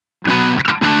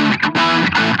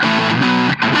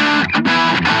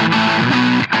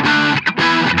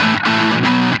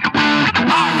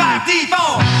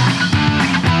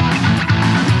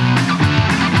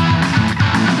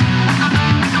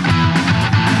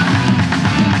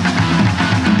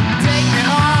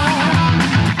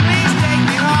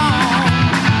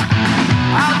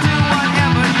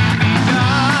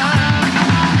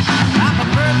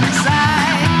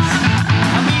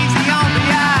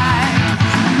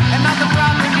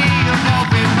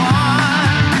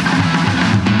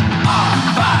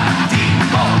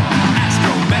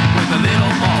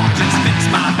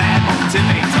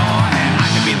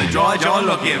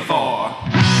looking for.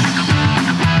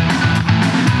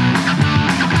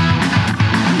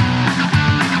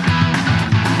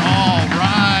 All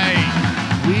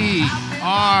right, we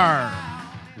are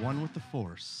one with the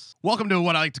Force. Welcome to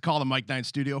what I like to call the Mike 9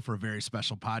 Studio for a very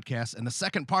special podcast and the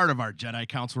second part of our Jedi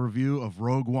Council review of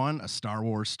Rogue One, a Star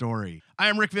Wars story. I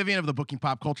am Rick Vivian of the Booking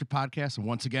Pop Culture Podcast, and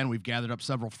once again, we've gathered up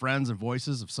several friends and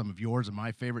voices of some of yours and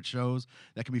my favorite shows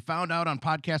that can be found out on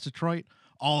Podcast Detroit,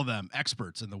 all of them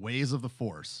experts in the ways of the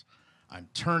Force. I'm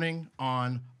turning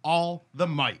on all the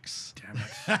mics. Damn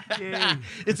it.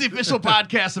 It's the official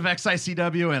podcast of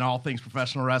XICW and all things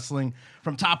professional wrestling.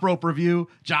 From Top Rope Review,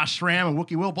 Josh Schramm and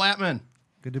Wookie Will Blattman.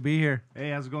 Good to be here. Hey,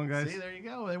 how's it going, guys? See, there you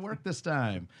go. They worked this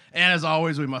time. And as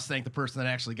always, we must thank the person that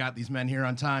actually got these men here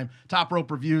on time. Top Rope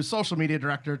Review, social media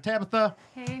director, Tabitha.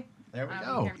 Hey. There we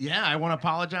go. Yeah, I want to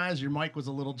apologize. Your mic was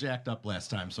a little jacked up last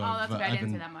time. So that's okay. I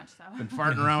didn't say that much, so. Been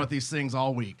farting around with these things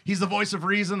all week. He's the voice of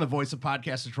reason, the voice of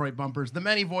Podcast Detroit Bumpers, the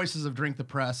many voices of Drink the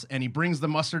Press, and he brings the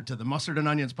mustard to the Mustard and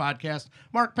Onions podcast,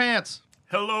 Mark Pants.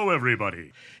 Hello,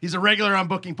 everybody. He's a regular on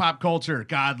Booking Pop Culture.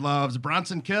 God loves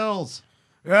Bronson Kills.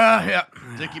 Yeah.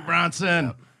 Dickie Bronson.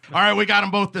 Yep. All right, we got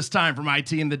them both this time from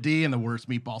IT and the D and the worst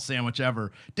meatball sandwich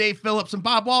ever. Dave Phillips and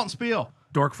Bob Waltonspiel.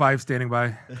 Dork 5 standing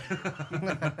by.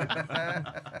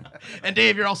 And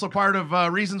Dave, you're also part of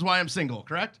Reasons Why I'm Single,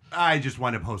 correct? I just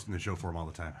wind up hosting the show for him all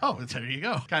the time. Oh, there you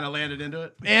go. Kind of landed into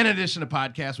it. And in addition to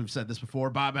podcasts, we've said this before,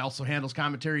 Bob also handles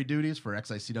commentary duties for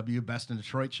XICW Best in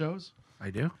Detroit shows. I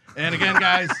do. And again,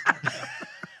 guys,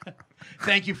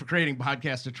 thank you for creating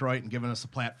Podcast Detroit and giving us a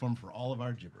platform for all of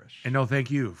our gibberish. And no,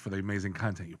 thank you for the amazing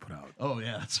content you put out. Oh,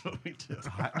 yeah, that's what we do.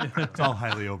 It's all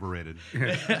highly overrated.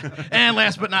 And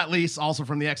last but not least, also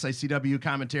from the XICW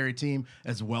commentary team,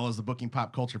 as well as the Booking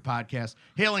Pop Culture podcast,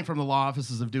 hailing from the law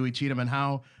offices of Dewey, Cheatham, and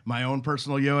Howe, my own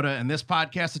personal Yoda, and this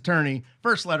podcast attorney,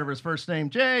 first letter of his first name,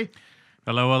 Jay.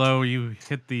 Hello. You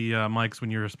hit the mics when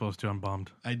you were supposed to. I'm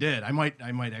bummed. I did. I might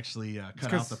actually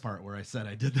cut out the part where I said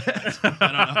I did that. I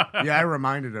don't know. Yeah, I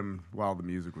reminded him while the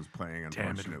music was playing,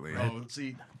 unfortunately. Oh,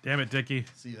 see. Damn it, Dickie.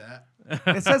 See that?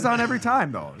 It says on every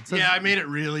time, though. It says, Yeah, I made it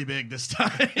really big this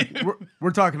time.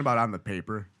 we're talking about on the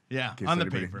paper. Yeah, In case on the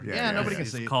anybody- paper. yeah, Yeah, yeah, nobody yeah.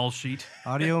 can see it. Call sheet.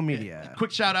 Audio media.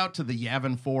 Quick shout out to the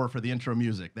Yavin 4 for the intro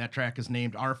music. That track is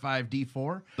named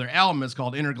R5D4. Their album is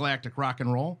called Intergalactic Rock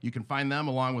and Roll. You can find them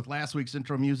along with last week's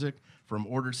intro music from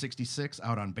Order 66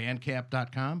 out on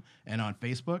bandcamp.com and on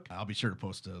Facebook. I'll be sure to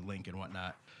post a link and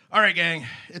whatnot. All right, gang.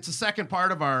 It's the second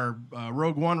part of our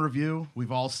Rogue One review.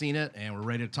 We've all seen it, and we're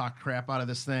ready to talk crap out of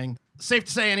this thing. Safe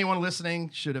to say anyone listening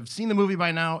should have seen the movie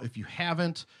by now. If you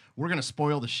haven't, we're going to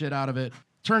spoil the shit out of it.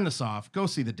 Turn this off, go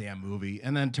see the damn movie,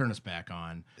 and then turn us back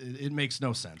on. It makes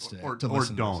no sense to Or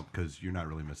listen to don't, because you're not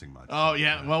really missing much. Oh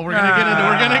yeah, well we're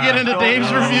gonna get into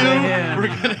Dave's review.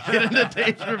 We're gonna get into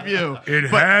Dave's review. It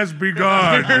has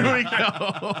begun. Here we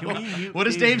go. What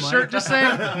does Dave's shirt just say?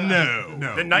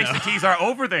 No. The niceties are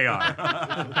over. They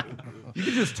are. You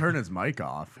can just turn his mic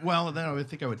off. Well, then I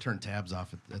think I would turn tabs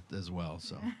off as well.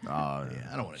 So yeah,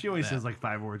 I don't want to. She always says like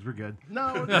 5 words. We're good.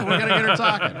 No, we're gonna get her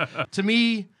talking. To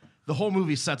me, the whole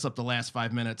movie sets up the last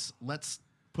 5 minutes. Let's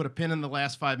put a pin in the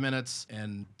last 5 minutes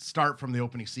and start from the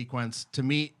opening sequence. To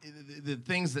me, the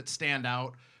things that stand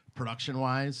out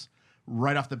production-wise,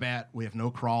 right off the bat, we have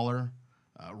no crawler.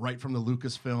 Right from the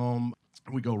Lucasfilm,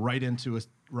 we go right into a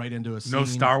scene. No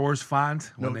Star Wars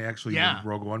font when No- they actually yeah. did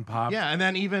Rogue One pop. Yeah, and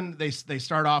then even they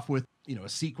start off with a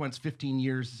sequence 15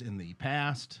 years in the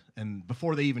past, and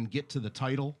before they even get to the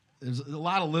title. There's a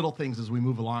lot of little things as we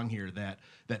move along here that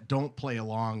don't play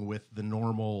along with the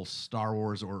normal Star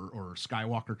Wars or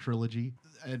Skywalker trilogy.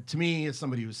 To me, as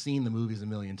somebody who's seen the movies a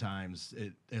million times,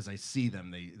 as I see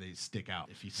them, they stick out.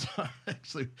 If you saw,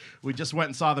 actually, we just went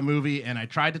and saw the movie, and I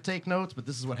tried to take notes, but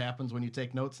this is what happens when you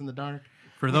take notes in the dark.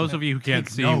 For those of you who can't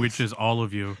see, notes. which is all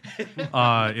of you,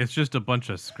 it's just a bunch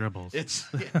of scribbles.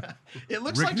 It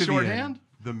looks Rick like Vivian, shorthand.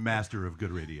 the master of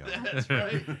good radio. That's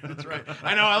right. That's right.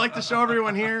 I know. I like to show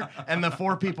everyone here and the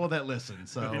 4 people that listen.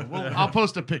 So I'll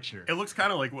post a picture. It looks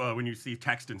kind of like when you see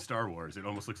text in Star Wars. It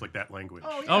almost looks like that language.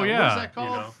 Oh, yeah. What is that called?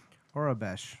 You know?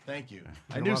 Orabesh. Thank you.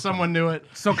 I knew someone knew it.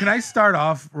 So can I start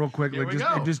off real quick? Here we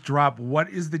go. Just drop what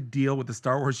is the deal with the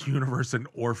Star Wars universe and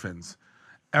orphans?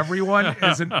 Everyone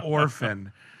is an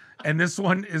orphan, and this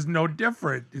one is no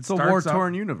different. It's a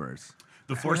war-torn universe.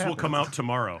 The Force will come out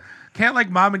tomorrow. Can't like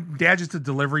mom and dad just a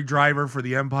delivery driver for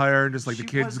the Empire and just like She the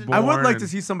kids wasn't- born? I would like and- to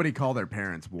see somebody call their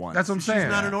parents once. That's what I'm She's saying.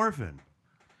 not an orphan.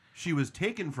 She was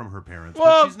taken from her parents,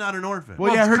 Well- but she's not an orphan.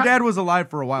 Well, yeah, it's her ki- dad was alive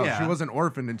for a while. Yeah. She wasn't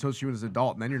orphaned until she was an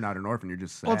adult, and then you're not an orphan. You're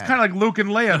just sad. Well, it's kind of like Luke and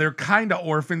Leia. They're kind of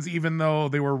orphans, even though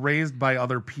they were raised by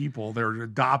other people. They're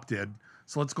adopted.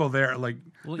 So let's go there. Like,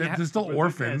 Well, they're, yeah, they're still but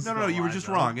orphans. No, you were just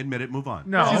wrong. Admit it. Move on.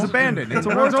 No, She's abandoned. It's a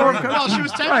Everyone's war-torn orphan. Well, she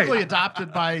was technically Right.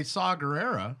 adopted by Saw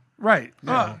Gerrera. Right.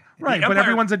 Right. The But Empire-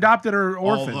 everyone's adopted or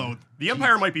orphaned. Although The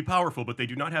Empire might be powerful, but they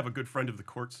do not have a good friend of the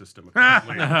court system.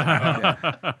 Apparently.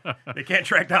 They can't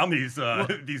track down these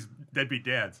deadbeat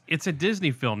dads. It's a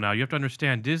Disney film now. You have to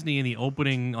understand, Disney in the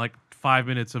opening 5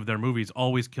 minutes of their movies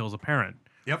always kills a parent.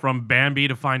 Yep. From Bambi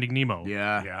to Finding Nemo.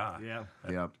 Yeah. Yeah. Yeah.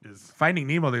 Yep. Is Finding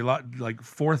Nemo, they like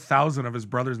 4,000 of his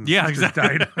brothers and Yeah, sisters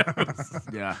died.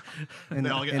 Yeah. they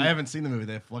all get, I haven't seen the movie.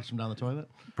 They flush him down the toilet.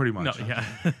 Pretty No, much. yeah.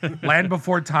 Land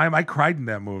Before Time. I cried in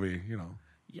that movie.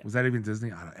 Was that even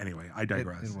Disney? Anyway, I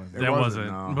digress. It wasn't. That wasn't.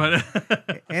 no.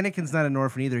 But Anakin's not an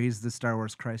orphan either. He's the Star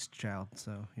Wars Christ child,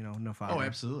 so no father. Oh,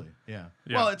 absolutely. Yeah.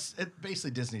 Yeah. Well, it's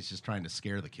basically Disney's just trying to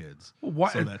scare the kids. Well,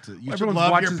 why- So that you should everyone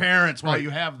love watches- your parents while right. you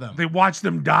have them. They watch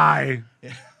them die.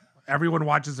 Everyone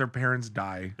watches their parents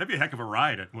die. that'd be a heck of a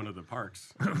ride at one of the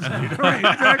parks. Right,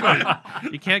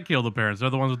 exactly. you can't kill the parents. They're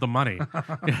the ones with the money.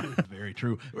 Very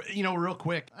true. Real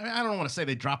quick, I don't want to say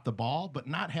they dropped the ball, but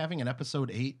not having an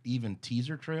episode 8 even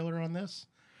teaser trailer on this,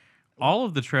 All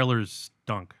of the trailers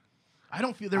stunk. I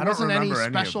don't feel there I don't wasn't any remember any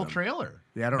of special them. trailer.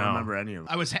 Yeah, I don't No. remember any of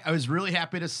them. I was really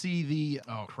happy to see the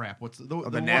what's the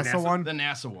NASA one? The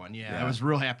NASA one, yeah. Yeah. I was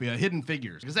real happy. Hidden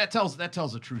Figures, because that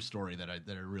tells a true story that I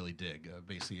really dig.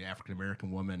 Basically, African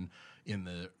American woman in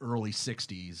the early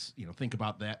 '60s. Think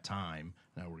about that time.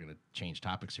 Now we're gonna change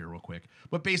topics here real quick,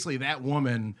 but basically that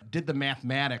woman did the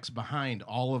mathematics behind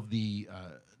all of the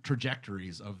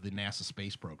trajectories of the NASA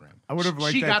space program. I would have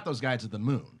liked She that- got those guys to the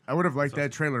moon. I would have liked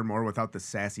that trailer more without the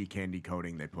sassy candy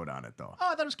coating they put on it, though.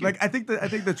 Oh, that was cute. I think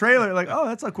the trailer,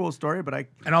 that's a cool story, but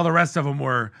And all the rest of them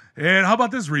were, and how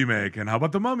about this remake? And how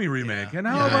about the Mummy remake? And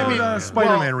how Yeah, about I mean,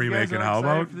 Spider-Man You remake? guys And are how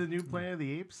excited about... for the new Planet of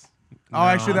the Apes? oh,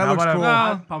 actually that how looks about cool.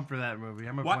 I'm pumped for that movie.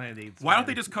 I'm a Planet of the Apes. Why don't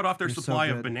fan. they just cut off their You're so supply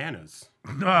of good. bananas?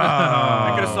 Oh. They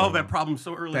could have solved that problem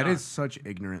so early That on. is such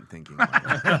ignorant thinking.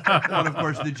 And of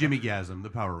course, the Jimmy Gasm, the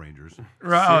Power Rangers.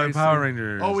 Right, Power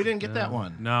Rangers. oh, we didn't get that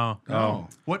one. No. Oh,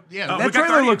 what? Yeah, Oh, That we got trailer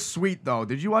Guardian- looks sweet, though.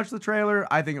 Did you watch the trailer?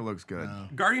 I think it looks good.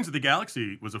 Guardians of the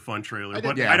Galaxy was a fun trailer, did,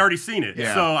 but yeah. I'd already seen it,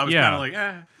 Yeah. so I was Yeah. kind of like,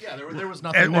 yeah. There was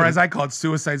nothing. Or new. as I call it,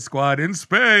 Suicide Squad in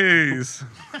space.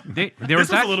 There this was was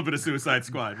that. a little bit of Suicide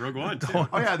Squad. Rogue One, too.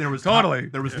 Oh yeah, there was Totally.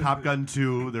 there was Top Gun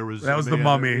 2. There was That was The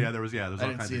Mummy. There was I all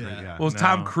didn't kinds see of things. that. Yeah. Well, it's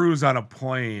Tom Cruise on a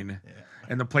plane,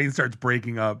 and the plane starts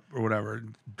breaking up or whatever,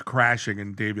 crashing,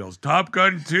 and Dave yells, Top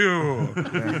Gun 2.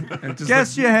 And just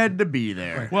Guess you had to be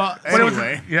there. Well,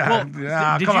 Anyway, yeah,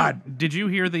 Did come you, on. Did you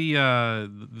hear the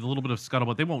little bit of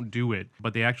scuttlebutt? They won't do it,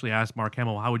 but they actually asked Mark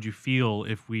Hamill, "How would you feel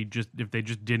if they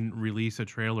just didn't release a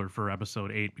trailer for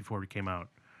Episode 8 before it came out?"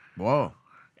 whoa.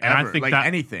 And Ever. I think like that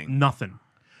anything. nothing.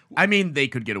 I mean, they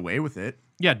could get away with it.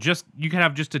 Yeah, you can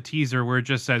have just a teaser where it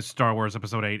just says Star Wars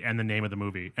Episode 8 and the name of the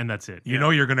movie, and that's it. You know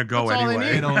you're going to go That's all they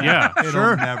anyway. need. It'll, Yeah. it'll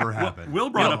Sure. never happen. Will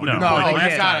brought up a No. good No, point you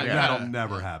last gotta- time. you That'll gotta-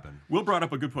 never happen. Will brought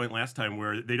up a good point last time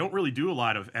where they don't really do a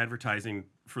lot of advertising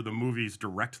for the movies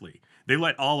directly. They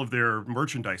let all of their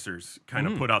merchandisers kind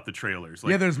of put out the trailers.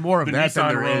 Yeah, there's more of the that than Nissan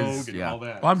there Rogue is. and Yeah. all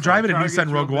that. Well, I'm driving a Target's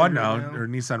Nissan Rogue real One big now, right now. or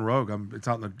Nissan Rogue. It's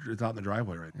out in the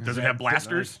driveway right now. Does it have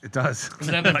blasters? It does. Does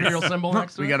it have the Imperial symbol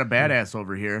next to We it? got a badass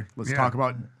over here. Let's Yeah. talk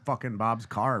about fucking Bob's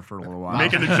car for a little while.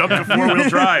 Making the jump to four-wheel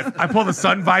drive. I pull the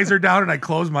sun visor down and I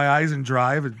close my eyes and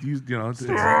drive.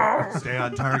 Stay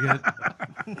on target.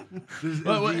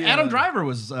 Well, Adam Driver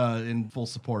was in full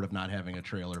support of not having a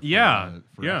trailer for, Yeah,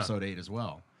 for yeah. Episode 8 as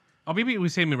well. Oh, maybe we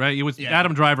say me right. It was Yeah.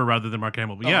 Adam Driver rather than Mark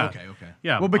Hamill. But Oh, yeah, okay.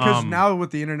 yeah. Well, because now with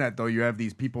the internet, though, you have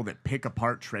these people that pick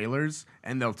apart trailers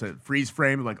and they'll to freeze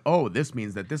frame like, oh, this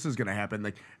means that this is going to happen,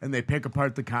 like, and they pick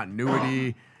apart the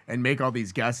continuity and make all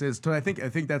these guesses. So I think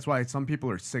that's why some people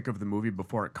are sick of the movie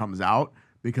before it comes out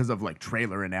because of like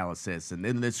trailer analysis and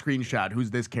then the screenshot, who's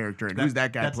this character and who's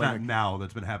that guy That's playing. not now.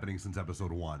 That's been happening since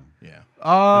Episode 1, Yeah.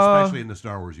 especially in the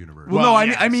Star Wars universe. Well, no,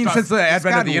 yeah, I mean it's since the It's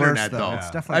advent of the gotten worse, internet, though. though. It's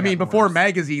definitely I mean, gotten before worse.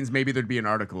 magazines, maybe there'd be an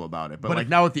article about it, but like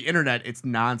now with the internet, it's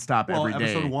nonstop Well, every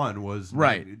day. Episode 1 was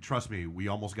Right. Trust me, we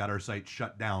almost got our site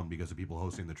shut down because of people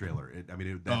hosting the trailer.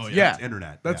 That's, Yeah, that's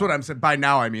internet. That's yeah. what I'm saying. By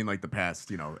now, I mean like the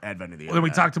past, advent of the Well, then we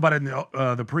internet. talked about it in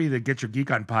the the Get Your Geek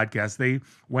On podcast. They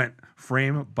went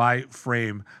frame by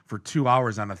frame for 2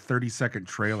 hours on a 30-second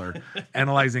trailer,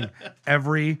 analyzing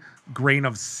every grain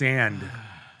of sand.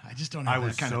 I just don't I have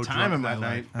was that kind so of time in drunk my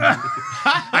that life.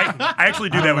 I actually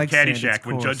do I that like with sand, it's Caddyshack.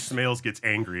 When coarse. Judge Smales gets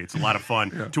angry, it's a lot of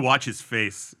fun to watch his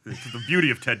face. It's the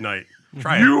beauty of Ted Knight.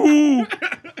 Try it. You,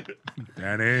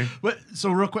 Danny. But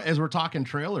so real quick, as we're talking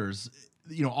trailers,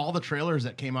 all the trailers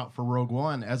that came out for Rogue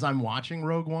One. As I'm watching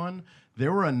Rogue One,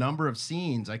 there were a number of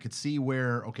scenes I could see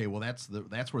where, okay, well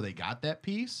that's where they got that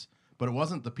piece. but it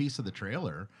wasn't the piece of the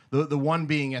trailer. The one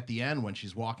being at the end when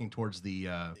she's walking towards the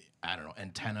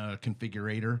antenna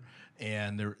configurator,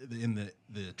 and they're in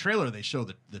the trailer they show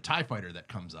the TIE fighter that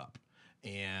comes up,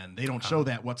 and they don't show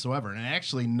that whatsoever. And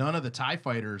actually, none of the TIE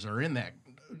fighters are in that.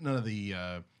 None of the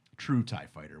true TIE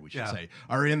fighter, we should say,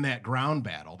 are in that ground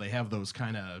battle. They have those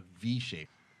kind of V shape.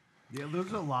 Yeah,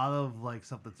 there's a lot of like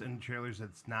stuff that's in trailers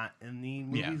that's not in the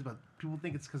movies, but people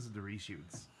think it's because of the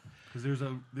reshoots. Because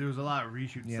there's a lot of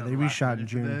reshoots. Yeah, that they last reshot in minute to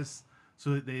June. This,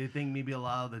 so they think maybe a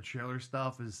lot of the trailer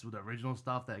stuff is the original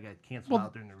stuff that got canceled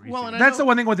out during the reshoot. well, and I That's know- the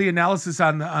one thing with the analysis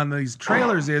on these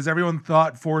trailers is everyone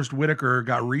thought Forrest Whitaker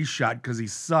got reshot because he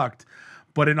sucked.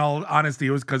 But in all honesty,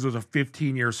 it was because it was a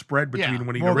 15-year spread between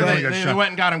when he originally got they shot. went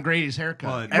and got him Grady's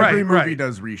haircut. But- Every Right, movie right.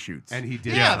 does reshoots. and he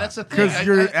did. yeah, that's the thing.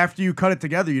 Because after you cut it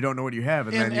together, you don't know what you have,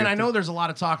 and then And I know there's a lot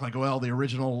of talk like, well, the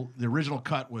original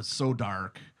cut was so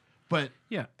dark, but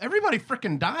Yeah. everybody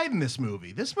freaking died in this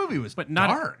movie. This movie was But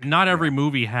dark. not every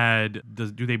movie had.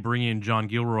 Do they bring in John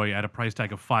Gilroy at a price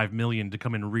tag of $5 million to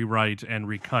come and rewrite and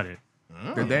recut it?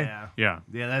 did they? Yeah.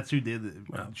 Yeah, that's who did it.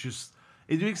 It's just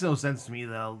it makes no sense to me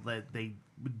though that they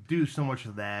would do so much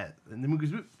of that. And the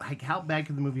movies, like, how bad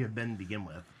could the movie have been to begin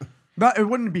with? No, it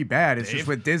wouldn't be bad. It's just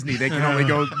with Disney, they can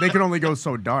only go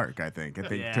so dark. I think Yeah.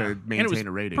 to And it maintain was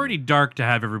a rating. pretty dark to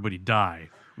have everybody die.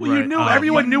 Well, you knew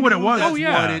everyone knew what it was. That's Oh,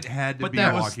 yeah. what it had to But be.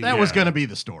 that was walking that was Dead. going to be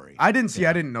the story. I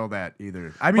didn't know that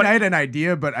either. I mean, I had an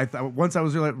idea, but I thought once I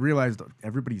was realized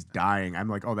everybody's dying, I'm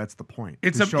like, oh, that's the point.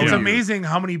 It's To show it's you. amazing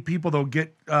how many people they'll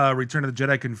get Return of the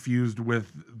Jedi confused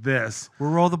with this. Where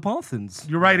were all the Bothans?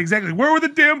 You're right, exactly. Where were the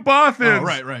damn Bothans? Oh,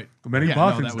 right. Many Yeah, no,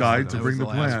 Bothans that was died the- to that bring was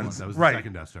the the last plans. one. That was right. the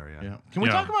second Death Star. Yeah. Yeah. Can we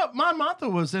Yeah. talk about Mon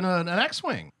Mothma was in an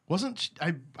X-wing? Wasn't she,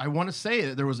 I want to say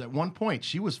that there was at one point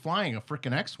she was flying a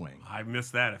freaking X-wing. I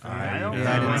missed that. I don't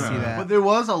Yeah, I didn't see that. But there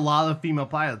was a lot of female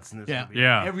pilots in this Yeah. movie.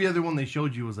 Yeah. Every other one they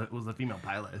showed you was a female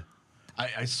pilot.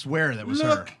 I swear that was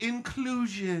her.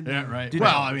 inclusion. Yeah, right.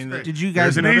 Well, I mean, Did you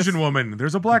guys There's an notice? Asian woman.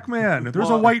 There's a black man. There's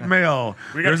a white male.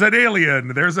 There's an alien.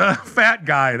 There's a fat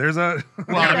guy. There's a.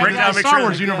 well, I mean, break down, the make Star sure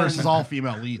Wars that- universe is all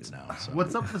female leads now. So.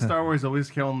 What's up with Star Wars always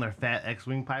killing their fat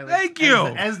X-wing pilots? Thank you.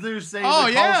 As they're saying Oh,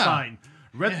 the call yeah. sign.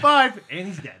 Red 5, and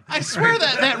he's dead. I swear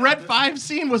that Red 5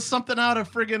 scene was something out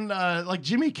of friggin' like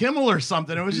Jimmy Kimmel or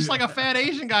something. It was just like a fat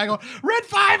Asian guy going, Red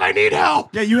 5, I need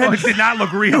help. Yeah, you It had did not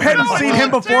look real. you hadn't seen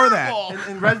him before Terrible.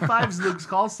 And Red 5's Luke's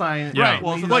call sign. Yeah.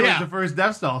 Well, Well, well, yeah. the first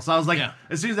Death Star. So I was like, Yeah.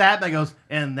 as soon as that happened, I goes,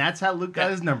 and that's how Luke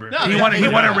got his number. No, He yeah. won.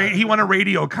 He won a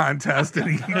radio contest, and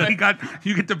he got.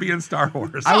 You get to be in Star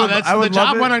Wars. Oh, that's I would the job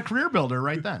love it. went on Career Builder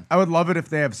right then. I would love it if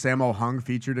they have Sammo Hung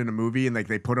featured in a movie and like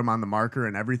they put him on the marker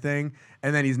and everything,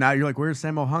 and then he's not. You're like, where's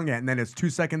Sammo Hung at? And then it's 2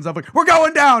 seconds of like, we're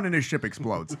going down, and his ship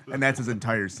explodes, and that's his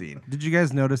entire scene. Did you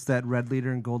guys notice that Red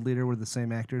Leader and Gold Leader were the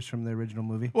same actors from the original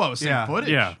movie? Well, it was same Yeah. footage.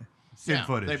 Yeah. Same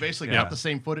footage. They basically Yeah. got the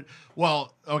same footage.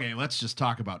 Well, okay, let's just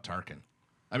talk about Tarkin.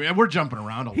 I mean, we're jumping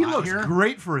around a He lot looks here.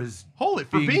 great for his Holy,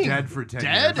 for being dead for 10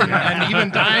 dead years. and even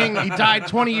dying. He died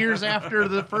 20 years after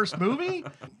the first movie.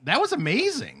 That was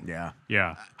amazing. Yeah.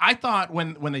 Yeah. I thought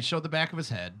when they showed the back of his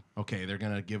head, okay, they're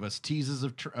gonna give us teases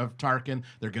of Tarkin.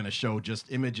 They're gonna show just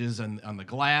images on the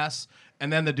glass,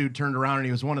 and then the dude turned around and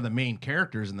he was one of the main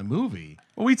characters in the movie.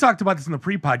 Well, we talked about this in the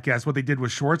pre-podcast. What they did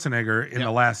with Schwarzenegger in Yeah.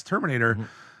 the last Terminator,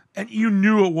 and you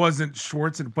knew it wasn't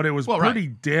Schwarzenegger, but it was Well, right. pretty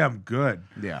damn good.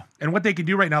 Yeah. And what they can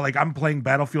do right now, like I'm playing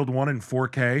Battlefield 1 in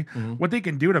 4K, what they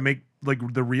can do to make like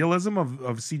the realism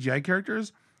of CGI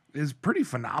characters is pretty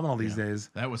phenomenal these days.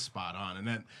 That was spot on,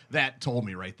 and that told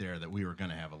me right there that we were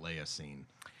gonna have a Leia scene.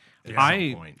 At I-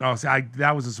 some point. Oh, see,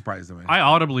 that was a surprise to me. I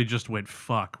audibly just went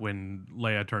fuck when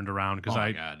Leia turned around because Oh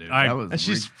my God, dude. I That was And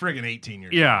she's friggin' 18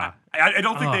 years old. yeah. I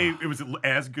don't think it was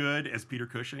as good as Peter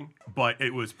Cushing, but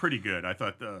it was pretty good. I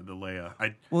thought the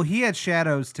Leia. Well, he had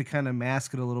shadows to kind of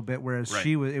mask it a little bit, whereas Right.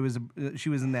 she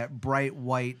was in that bright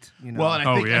white. You know. Well, and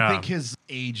Oh, I yeah. think his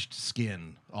aged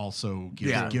skin also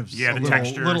gives Yeah, a the little,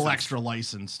 textures little and- extra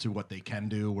license to what they can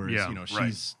do. Whereas Yeah, she's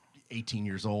right. 18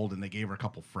 years old and they gave her a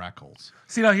couple freckles.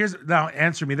 See, now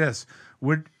answer me this.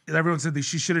 Everyone said that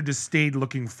she should have just stayed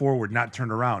looking forward, not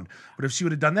turned around. But if she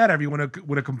would have done that, everyone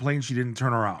would have complained she didn't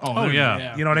turn around. Oh,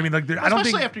 yeah. You know what I mean? Like, I don't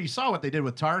Especially think. after you saw what they did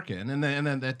with Tarkin, and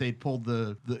then that they pulled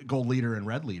the gold leader and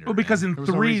red leader. Well, because man. in There was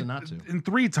no three, reason not to.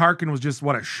 Tarkin was just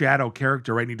a shadow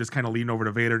character, right? And he just kind of leaned over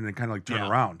to Vader and then kind of like turn Yeah.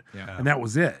 around, Yeah. and that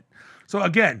was it. So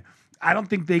again, I don't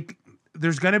think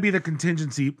there's going to be the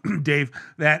contingency, Dave,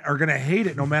 that are going to hate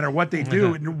it no matter what they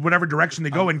do, in whatever direction they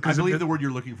go in. I Because believe the word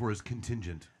you're looking for is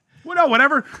contingent. well, no,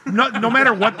 whatever. No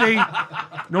matter what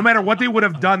they would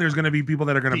have done, there's going to be people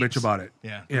that are going to bitch Peeps. about it.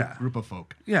 Yeah, Yeah. group of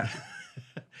folk. Yeah.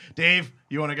 Dave,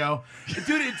 you want to go?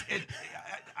 Dude,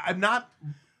 I'm not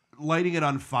lighting it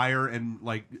on fire and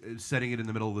like setting it in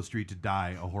the middle of the street to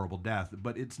die a horrible death,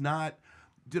 but it's not.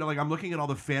 Like I'm looking at all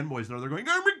the fanboys and they're going,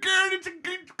 "Oh my god, it's a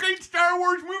great Star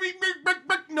Wars movie."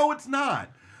 No, it's not.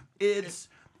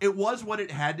 It was what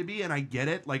it had to be, and I get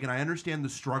it. Like, and I understand the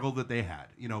struggle that they had,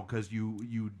 because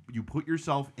you put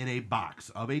yourself in a box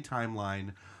of a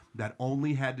timeline that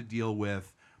only had to deal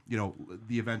with,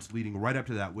 the events leading right up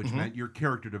to that, which meant your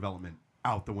character development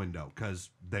out the window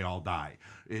because they all die.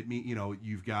 It mean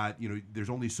you've got there's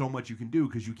only so much you can do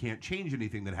because you can't change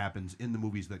anything that happens in the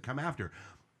movies that come after.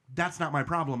 That's not my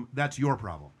problem. That's your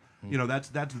problem. That's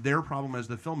their problem as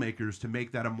the filmmakers to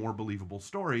make that a more believable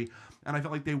story. And I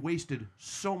felt like they wasted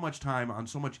so much time on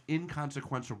so much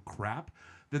inconsequential crap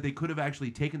that they could have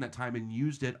actually taken that time and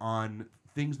used it on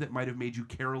things that might have made you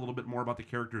care a little bit more about the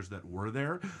characters that were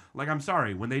there. Like, I'm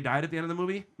sorry, when they died at the end of the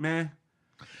movie, meh.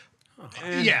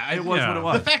 It was what it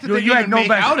was. The fact that You they had didn't no make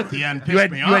vest- out at the end You pissed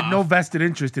had, me you off. had no vested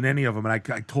interest in any of them, and I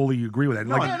totally agree with that.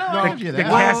 No, I'll give you the that.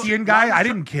 Cassian guy, I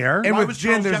didn't care. And Why with was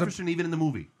Jin, Charles there's Jefferson even in the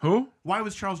movie? Who? Why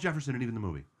was Charles Jefferson even in the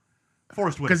movie?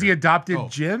 Forrest Whitaker. Because he adopted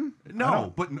Jin?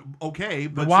 No, but okay.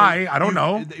 But why? I don't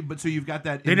know. But so you've got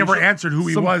that. They never initial- answered who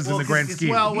he was in the grand scheme.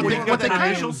 well, Well, what you've they got that kind of-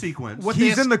 initial sequence.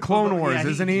 He's in the Clone Wars, Yeah,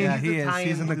 isn't he? Yeah, he is.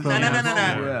 He's in the Clone No. Wars.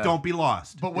 Yeah. Don't be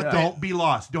lost. But what Don't be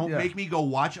lost. Don't Yeah. make me go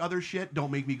watch other shit. Don't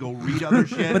make me go read other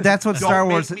shit. But that's what Don't Star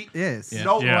make Wars me- is. Yeah.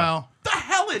 No, Yeah. Well, the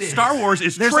hell it is. Star Wars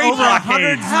is There's trade over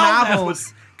 100 blockades.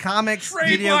 novels, comics, Trade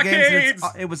video games.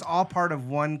 blockades. It was all part of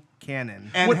one canon.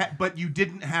 And but you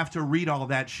didn't have to read all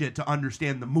that shit to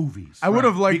understand the movies. I would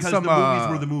have liked because some the movies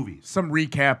were the movies. Some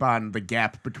recap on the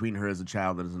gap between her as a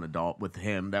child and as an adult with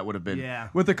him. That would have been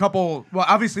with a couple. Well,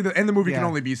 obviously, the movie can Yeah.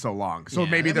 only be so long, so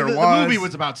yeah, maybe I there mean, was. the movie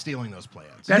was about stealing those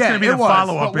plans. That's Yeah, going to be it the was.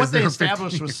 follow-up. But what is they there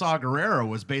established 15 with Saw Gerrera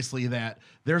was basically that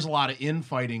there's a lot of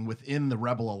infighting within the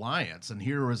Rebel Alliance, and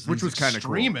here was Which these was kinda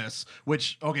cool. extremists.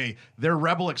 Which they're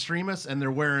Rebel extremists, and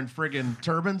they're wearing friggin'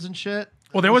 turbans and shit.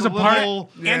 Well, there was a part- little-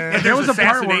 And there there was was a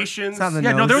part where- assassinations. It's on the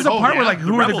Yeah, no, nose. there was a Oh, part where yeah. like, The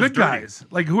who are the rebels good dirty. guys?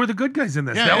 Like, who are the good guys in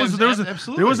this? Yeah, That was there was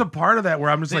absolutely. a part of that where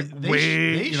I'm just like, They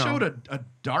wait, showed a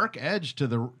dark edge to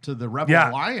the Rebel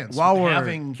Yeah. Alliance. While we're-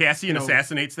 having Cassian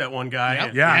assassinates that one guy.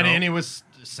 Yep. Yeah. and he was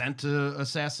sent to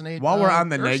assassinate. While we're on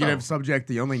the Urso. negative subject,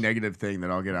 the only negative thing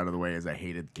that I'll get out of the way is I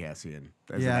hated Cassian.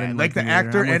 as Yeah, an I act- didn't like like the him either.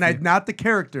 actor, I'm with and you. not the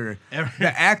character.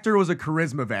 The actor was a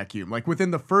charisma vacuum. Like within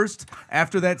the first,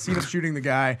 after that scene of shooting the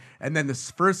guy, and then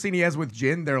this first scene he has with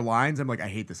Jin, their lines, I'm like, I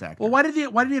hate this actor. well, why did he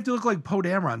have to look like Poe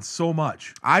Dameron so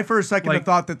much? I for a second Like-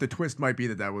 thought that the twist might be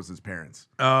that was his parents.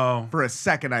 Oh, For a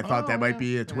second, I thought that might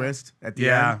be a twist at the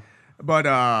Yeah. end. But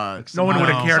no one would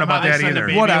have cared Somehow about they that send a either.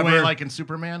 baby Whatever. away like in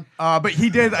Superman. but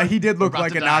he did look about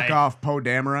like to a die. knockoff Poe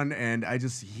Dameron, and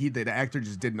the actor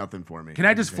just did nothing for me. Can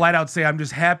I just flat out say I'm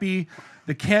just happy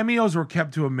the cameos were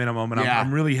kept to a minimum, and Yeah.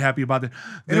 I'm really happy about that.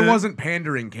 And it wasn't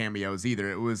pandering cameos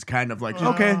either. It was kind of like,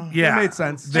 okay, yeah. it made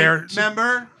sense. They're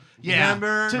Remember? Yeah.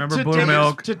 Remember to Blue Dave's,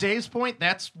 Milk? To Dave's point,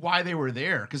 that's why they were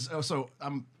there. Because so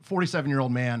I'm a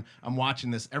 47-year-old man. I'm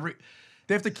watching this every.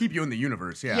 They have to keep you in the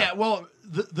universe, yeah. Yeah, well,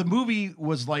 the movie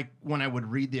was like when I would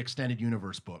read the extended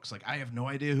universe books. Like I have no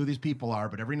idea who these people are,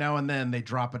 but every now and then they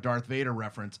drop a Darth Vader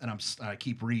reference, and I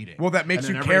keep reading. Well, that makes And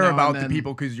you then every care now and about the then-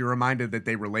 people because you're reminded that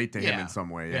they relate to him in some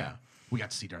way. Yeah. We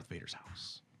got to see Darth Vader's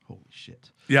house. Holy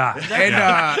shit! yeah. And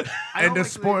I and don't to like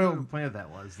spoil, the planet that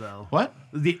was though. What?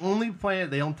 The only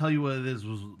planet they don't tell you what it is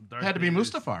was Darth Had to be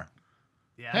Vader's. Mustafar.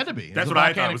 Yeah. Had to be. It That's was a what I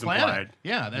thought volcanic was planet. implied.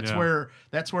 Yeah, Yeah.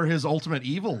 that's where his ultimate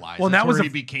evil lies. Well, That's that was where a- he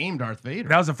became Darth Vader.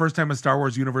 That was the first time a Star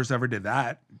Wars universe ever did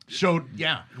that. Showed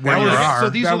yeah. Where That you was- are. So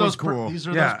these That are those was cool. these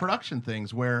are Yeah. those production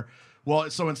things where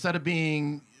so instead of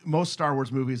being most Star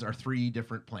Wars movies are 3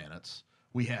 different planets,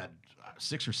 we had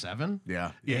 6 or 7.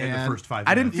 yeah. Yeah, in the And first 5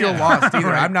 I didn't minutes. feel lost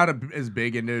either. I'm not as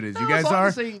big into it as you No, guys as long are,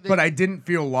 as they- but I didn't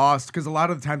feel lost because a lot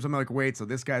of the times I'm like, wait, so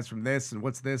this guy's from this, and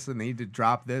what's this, and they need to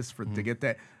drop this Mm-hmm. to get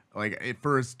that. Like at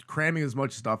first, cramming as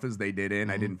much stuff as they did in,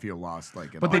 I didn't feel lost.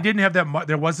 Like, at But all. they didn't have that.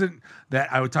 There wasn't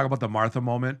that. I would talk about the Martha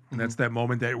moment, and that's that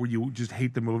moment that where you just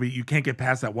hate the movie. You can't get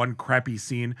past that one crappy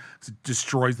scene. It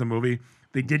destroys the movie.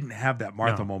 They didn't have that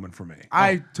Martha moment for me.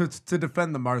 To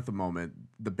defend the Martha moment,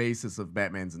 the basis of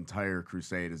Batman's entire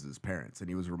crusade is his parents, and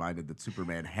he was reminded that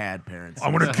Superman had parents. I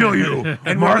want to kill you,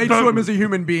 and relate to him as a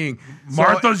human being. So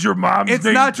Martha's your mom's it's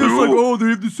name not just too? like, oh, they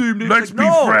have the same name. Let's It's be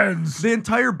like, no. friends. The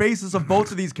entire basis of both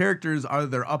of these characters are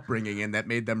their upbringing, and that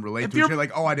made them relate to each you're- other.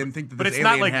 Like, oh, I didn't think that But this it's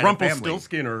not alien like had a family.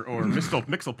 Rumpelstiltskin or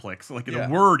Mixelplex. Like Yeah.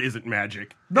 the word isn't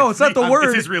magic. No, it's not the word.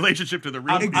 It's his relationship to the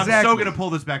real. I'm Exactly. so going to pull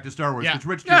this back to Star Wars. Yeah. Because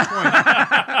Rich, to your point,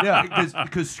 Yeah.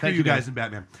 because screw you guys in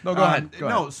Batman. No, go ahead. Go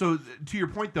no, ahead. so to your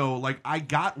point though, like I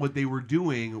got what they were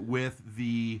doing with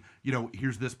the,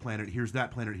 here's this planet, here's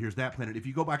that planet, here's that planet. If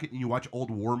you go back and you watch old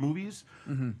war movies,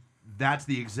 that's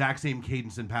the exact same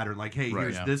cadence and pattern. Like, hey,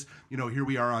 here's this, here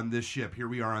we are on this ship, here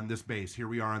we are on this base, here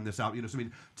we are on this out. So I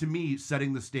mean, to me,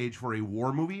 setting the stage for a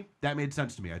war movie, that made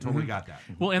sense to me. I totally got that.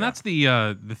 Well, and that's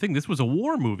the thing. This was a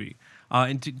war movie.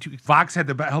 And Vox had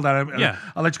the hold on. Yeah.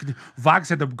 I'll let you continue. Vox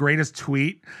had the greatest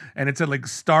tweet, and it said like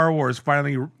Star Wars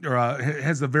finally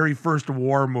has the very first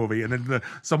war movie, and then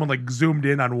someone like zoomed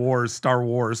in on wars, Star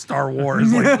Wars. Like,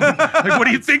 what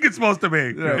do you think it's supposed to be?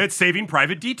 It's Saving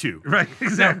Private D2. Right,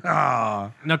 exactly.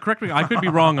 Aw. now, correct me. I could be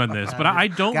wrong on this, but I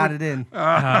don't. Got it in.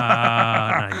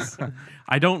 Nice.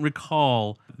 I don't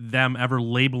recall them ever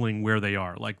labeling where they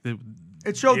are. Like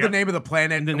It showed the name of the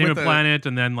planet. the name of the planet,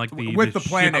 and then like the with the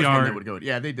planet shipyard. that would go.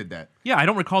 Yeah, they did that. Yeah, I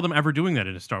don't recall them ever doing that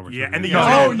in a Star Wars. Yeah, movie. and they No,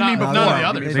 usually, you mean none before. of the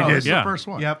others. They No, did. it's Yeah. the first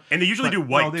one. Yep. and they usually do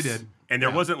Well, wipes. they did. And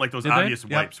there wasn't like those Did they? obvious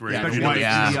Yep. wipes where Especially you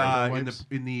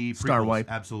in the Star prequels. Wipe.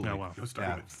 Absolutely. Oh, wow. No Star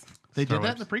Yeah. Wipes. They Star did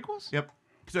that in Wars. the prequels? Yep.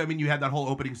 So I mean, you had that whole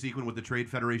opening sequence with the Trade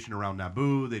Federation around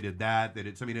Naboo. They did that. They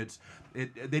did. So, I mean,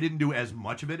 they didn't do as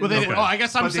much of it. Well, they didn't- I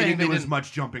guess I'm but saying they didn't they do as didn't-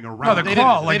 much jumping around. No, the They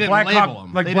claw, didn't- like they didn't Black label Hawk,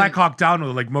 them. like They Black didn't- Hawk Down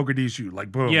with like Mogadishu,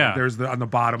 like boom. Yeah. There's on the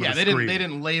bottom Yeah, of the they screen.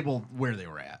 didn't label where they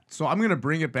were at. So I'm gonna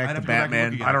bring it back I'd to have to go back and look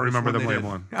Batman. again. I don't Which remember one them they did.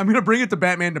 labeling. I'm gonna bring it to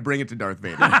Batman to bring it to Darth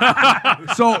Vader.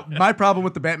 So my problem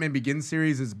with the Batman Begins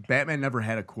series is Batman never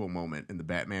had a cool moment in the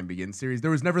Batman Begins series.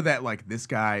 There was never that like this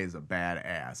guy is a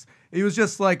badass. It was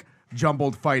just like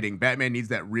jumbled fighting. Batman needs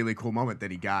that really cool moment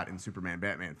that he got in Superman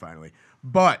Batman finally.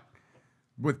 But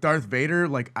with Darth Vader,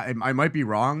 like I might be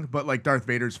wrong, but like Darth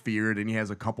Vader's feared and he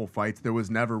has a couple fights. There was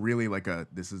never really like a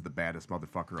this is the baddest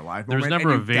motherfucker alive There's moment.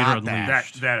 never and a you Vader got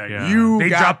Unleashed. that. That Yeah. You They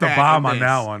got dropped the that bomb in on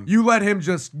that this. one. You let him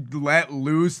just let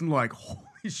loose and like, holy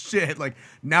shit. Like,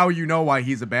 now you know why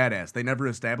he's a badass. They never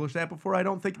established that before. I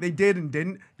don't think they did and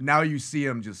didn't. Now you see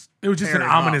him just. It was just an tearing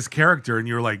up. ominous character, and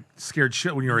you were like scared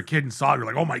shit when you were a kid and saw it. You're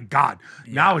like, oh my God.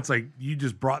 Now it's like you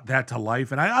just brought that to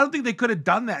life. And I don't think they could have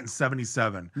done that in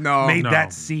 77. No. Made No.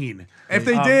 that scene. If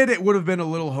they did, it would have been a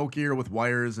little hokier with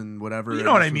wires and whatever. You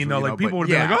know what I This mean, was, though? you Like, know, people but would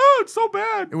have been yeah, like, oh, it's so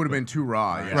bad. it would have been too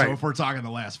raw. Yeah. Right. So if we're talking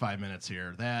the last 5 minutes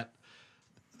here, that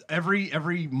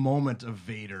every moment of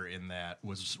Vader in that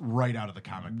was right out of the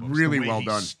comic books. Really the way well he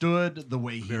done. Stood, the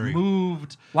way he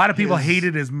moved. A lot of people his-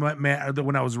 hated his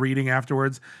when I was reading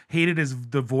afterwards. Hated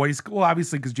the voice. Well,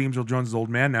 obviously because James Earl Jones is an old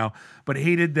man now, but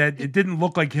hated that it didn't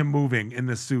look like him moving in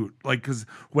the suit. Like because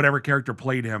whatever character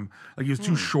played him, like he was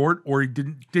too short or he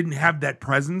didn't have that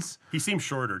presence. He seemed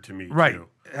shorter to me. Right. Too.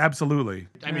 Absolutely.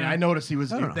 I mean, I noticed he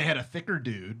was. They had a thicker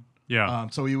dude. Yeah.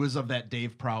 So he was of that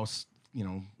Dave Prowse,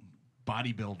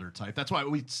 bodybuilder type. That's why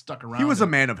we stuck around. He was a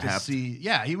man of to heft. see.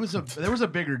 Yeah, he was there was a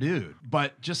bigger dude,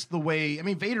 but just the way. I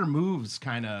mean, Vader moves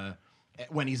kind of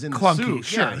when he's in the Clunky, suit.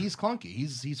 sure. Yeah, he's clunky.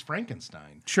 He's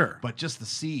Frankenstein. Sure. But just to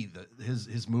see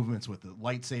his movements with the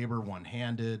lightsaber, one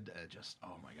handed, just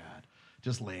oh my god,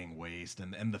 just laying waste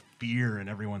and the fear in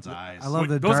everyone's eyes. I love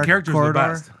the those dark characters are the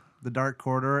corridor. best. The dark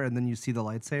corridor, and then you see the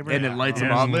lightsaber. And it lights him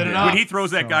Yeah. up. Lit it up. When he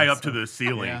throws that guy up to the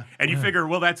ceiling, Yeah. and you figure,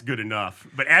 well, that's good enough.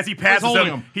 But as he passes holding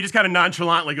him, him. he just kind of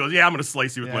nonchalantly goes, "Yeah, I'm going to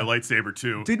slice you with my Yeah. lightsaber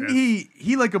too." Didn't And-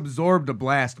 he like absorbed a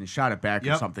blast and shot it back or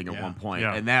Yep. something at Yeah. one point,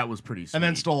 Yeah. and that was pretty sweet. and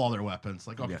then stole all their weapons.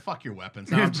 Like, okay, fuck your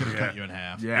weapons. Now I'm just gonna cut you in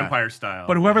half. yeah. Empire style?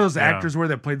 But whoever those actors were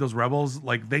that played those rebels,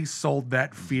 like they sold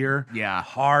that fear Yeah.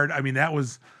 hard. I mean, that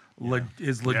was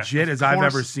as legit as I've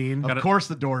ever seen. Of course,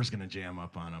 the door's gonna jam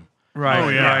up on him. Right, Oh,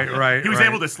 yeah. right. He was right.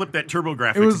 able to slip that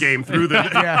TurboGrafx was- game through the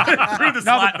through the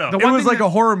slot though. the It one was thing like that- a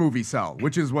horror movie cell,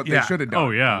 which is what Yeah. they should have done. Oh,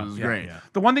 yeah. It was Yeah, great.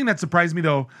 The one thing that surprised me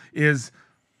though is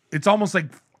it's almost like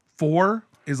 4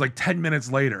 is like 10 minutes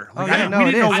later. Like, yeah, we no,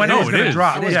 didn't it know is. when No, it was it going to is.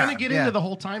 drop. I was Yeah. gonna get Yeah. into the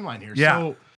whole timeline here. Yeah.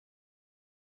 So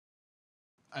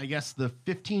I guess the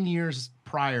 15 years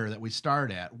prior that we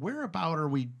start at, where about are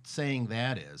we saying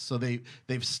that is? So they've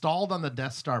stalled on the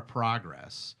Death Star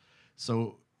progress.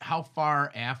 So how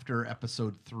far after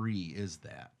episode 3 is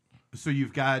that? So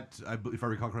you've got, if I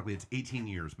recall correctly, it's 18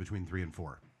 years between 3 and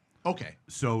 4. Okay.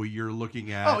 So you're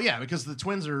looking at. Oh yeah, because the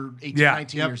twins are 18, Yeah.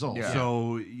 19 Yep. years old. Yeah.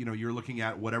 So you're looking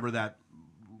at whatever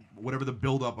the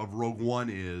buildup of Rogue One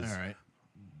is. All right.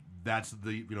 That's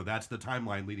the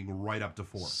timeline leading right up to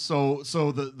 4. So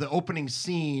the opening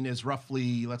scene is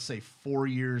roughly, let's say, 4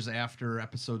 years after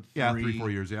episode 3. Yeah, 3-4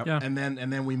 years. Yep. Yeah. And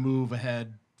then we move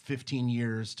ahead 15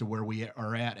 years to where we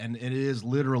are at, and it is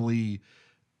literally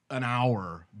an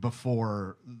hour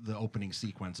before the opening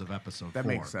sequence of episode 4. That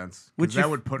makes sense. Which Which that if-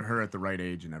 would put her at the right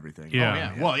age and everything. Yeah. Oh,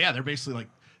 yeah. Well, yeah, they're basically like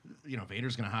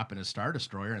Vader's going to hop in his Star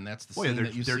Destroyer, and that's the Well, yeah, scene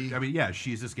that you see. I mean, yeah,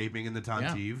 she's escaping in the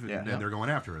Tantive, and they're going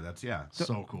after her. That's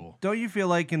so cool. Don't you feel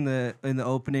like in the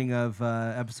opening of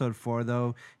episode 4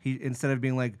 though, he instead of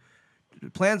being like,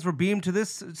 plans were beamed to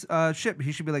this ship,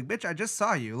 he should be like, bitch, I just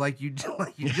saw you. Like you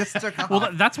just took off. Well,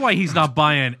 that's why he's not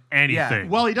buying anything.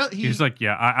 Well, he does. He's like,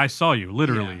 yeah, I saw you,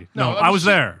 literally. Yeah. No, I was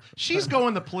there. She's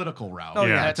going the political route. Oh,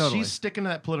 yeah, That's- totally. She's sticking to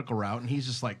that political route, and he's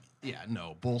just like, yeah,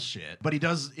 no, bullshit. But he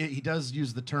does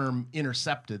use the term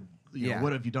intercepted. Yeah.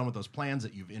 What have you done with those plans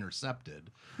that you've intercepted?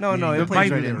 No, You know, it you plays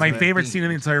put right it into My it. favorite scene in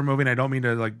the entire movie, and I don't mean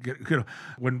to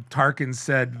when Tarkin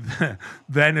said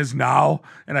 "then is now,"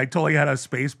 and I totally had a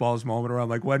Spaceballs moment where I'm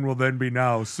like, "When will then be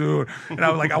now? Soon." And I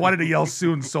was like, I wanted to yell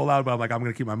 "soon" so loud, but I'm like, I'm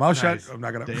gonna keep my mouth shut. I'm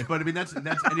not gonna. But I mean, that's and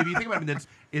if you think about it,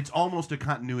 it's almost a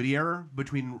continuity error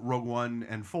between Rogue One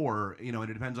and 4. And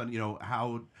it depends on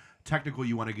how technical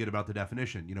you want to get about the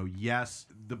definition. Yes,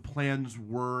 the plans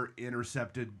were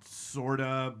intercepted,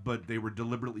 sorta, but they were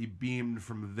deliberately beamed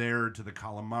from there to the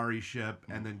Calamari ship,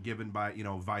 and then given by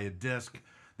via disc.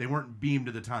 They weren't beamed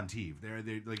to the Tantive.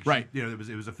 They like Right. it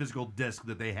was a physical disc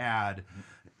that they had.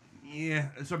 Yeah,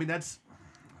 so I mean that's.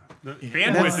 The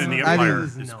bandwidth in the I Empire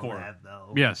Doesn't is know poor. that,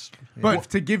 though. Yes. But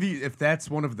to give you, if that's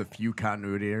one of the few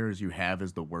continuity errors you have,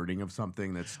 is the wording of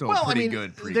something that's still a pretty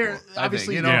good prequel. They're I think,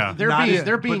 obviously Yeah. they're not being as,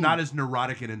 they're but being not as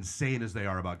neurotic and insane as they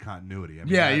are about continuity. I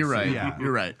mean, Yeah, that's- you're right. Yeah.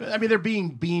 You're right. I mean, they're being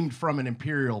beamed from an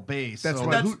Imperial base. That's so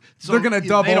right. so They're gonna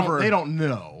dub they don't- over- They don't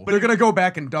know. But they're gonna go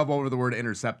back and dub over the word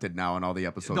intercepted now in all the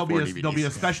episodes. There'll be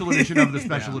a special edition of the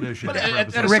special edition. But for at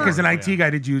episode a Rick, four. as an IT guy,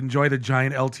 did you enjoy the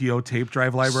giant LTO tape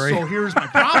drive library? So here's my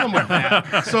problem with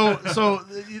that. So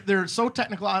they're so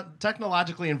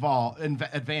technologically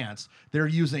advanced. They're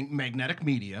using magnetic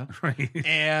media, Right.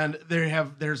 and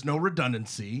there's no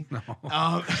redundancy.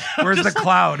 Where's the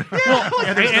cloud?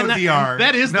 there's no DR.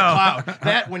 That is the No. cloud.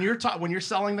 That when you're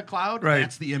selling the cloud, Right.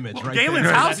 that's the image. right Galen's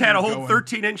there. house That's had a where whole you're going.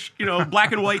 13-inch,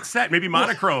 black and white set, maybe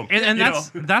monochrome. And you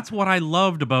that's know. that's what I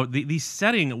loved about the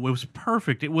setting. Was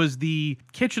perfect. It was the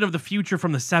kitchen of the future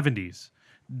from the 70s.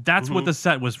 That's what the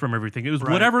set was from everything. It was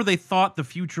whatever they thought the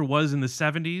future was in the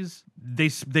 70s.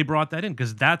 They brought that in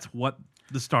because that's what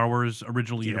the Star Wars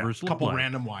original universe looked Couple like.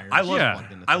 random wires. I love, Yeah.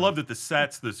 plugged in the I thing. love that the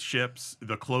sets, the ships,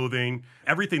 the clothing,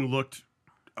 everything looked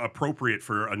appropriate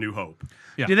for A New Hope.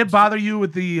 Yeah. Did it bother you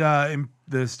with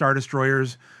the Star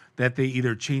Destroyers that they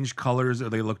either changed colors or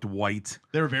they looked white?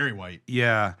 They were very white.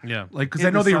 Yeah, Yeah. Like because In I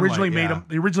know the they originally sunlight, made yeah. them.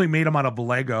 They originally made them out of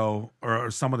Lego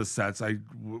or some of the sets. I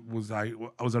was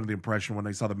under the impression when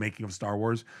I saw the making of Star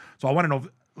Wars. So I want to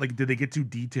know, did they get too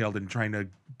detailed in trying to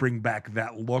bring back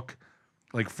that look?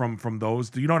 Like from those,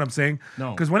 do you know what I'm saying?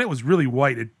 No. Because when it was really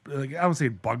white, it I don't say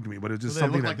it bugged me, but it was just Well,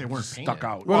 they something looked that like they weren't stuck painted.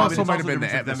 out. Well, I also mean, it's might have been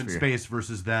difference the of them in atmosphere. space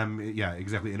versus them. Yeah,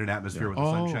 exactly. In an atmosphere with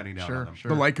the sun shining down on them. Sure.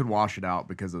 The light could wash it out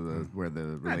because of the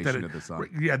relation to the sun.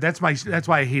 Yeah, that's why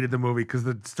I hated the movie because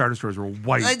the Star Destroyers were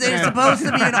white. They're supposed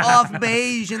to be an off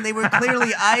beige, and they were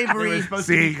clearly ivory. supposed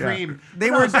See, to be cream.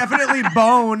 They were definitely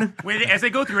bone. As they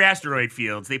go through asteroid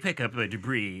fields, they pick up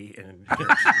debris. And Go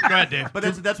ahead, Dave. But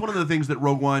that's one of the things that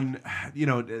Rogue One,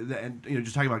 and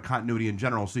just talking about continuity in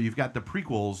general. So you've got the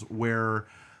prequels where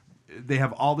they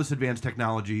have all this advanced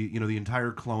technology, the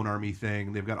entire clone army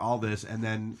thing. They've got all this, and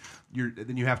then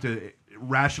you have to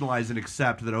rationalize and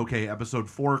accept that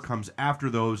episode 4 comes after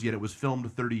those, yet it was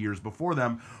filmed 30 years before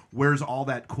them. Where's all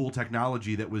that cool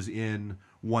technology that was in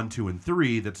 1, 2, and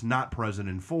 3 that's not present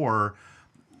in 4?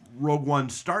 Rogue One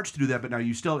starts to do that, but now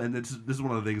you still, and this is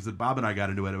one of the things that Bob and I got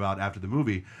into it about after the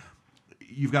movie.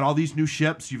 You've got all these new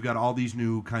ships, you've got all these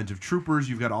new kinds of troopers,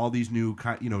 you've got all these new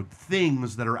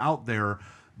things that are out there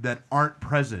that aren't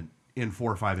present in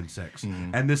 4, 5, and 6.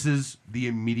 And this is the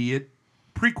immediate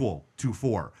prequel to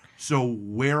 4. So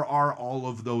where are all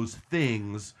of those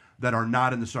things that are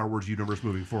not in the Star Wars universe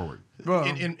moving forward?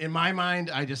 In my mind,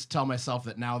 I just tell myself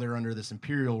that now they're under this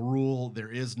Imperial rule. There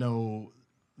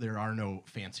are no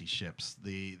fancy ships.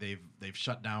 They've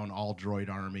shut down all droid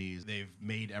armies. They've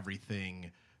made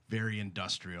everything very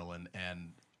industrial, and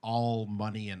all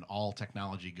money and all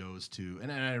technology goes to.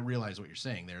 And I realize what you're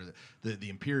saying there. The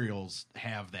Imperials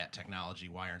have that technology.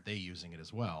 Why aren't they using it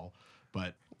as well?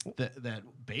 But that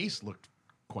base looked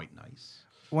quite nice.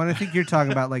 Well, I think you're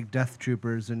talking about like Death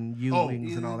Troopers and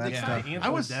U-wings and all that Yeah, stuff. I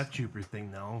was Death Trooper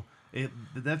thing though. The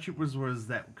Death Troopers was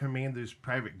that commander's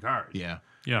private guard. Yeah.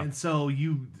 Yeah. And so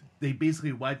they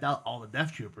basically wiped out all the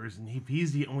Death Troopers, and if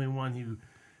he's the only one who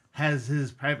has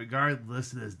his private guard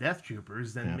listed as Death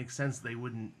Troopers, then it makes sense they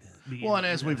wouldn't be. Well, and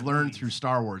in as the we've learned movies. through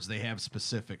Star Wars, they have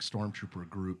specific stormtrooper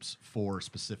groups for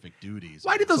specific duties.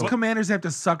 Why did those commanders have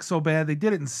to suck so bad? They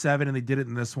did it in 7 and they did it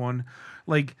in this one.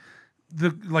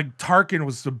 Tarkin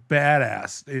was so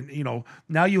badass, and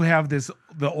now you have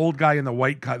the old guy in the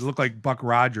white cut look like Buck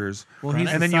Rogers. Well, he's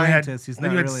and a then you had scientist. He's then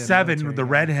not you had really a Seven, military the guy.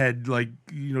 redhead,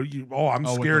 I'm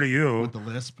scared of you with the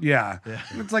lisp. Yeah.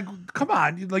 It's like, come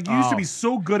on, you used to be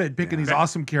so good at picking these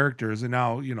awesome characters, and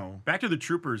now Back to the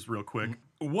troopers, real quick.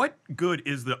 What good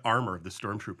is the armor of the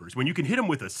stormtroopers when you can hit them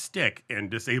with a stick and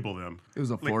disable them? It was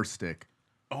a force stick.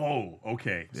 Oh,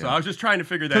 okay. So I was just trying to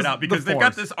figure that 'Cause out the because they've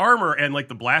got Force. this armor and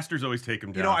the blasters always take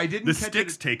them down. I didn't The catch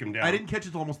sticks it. take them down. I didn't catch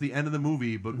it till almost the end of the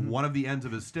movie, but one of the ends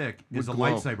of his stick is a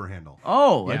glow. lightsaber handle.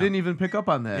 Oh, I Yeah. didn't even pick up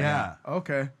on that. Yeah.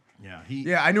 Okay. Yeah,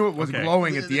 Yeah, I knew it was Okay.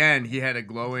 glowing at the end. He had a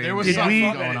glowing. there was Did something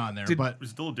we- going on there, did- but It was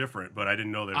still different, but I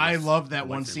didn't know that. I was love that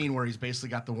one lightsaber. scene where he's basically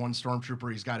got the one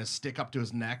stormtrooper. He's got his stick up to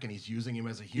his neck and he's using him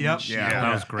as a human Yep. shield. Yeah.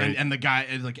 That was great. And the guy,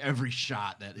 every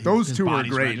shot that Those his two were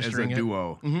body's great as a registering it.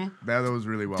 duo. That was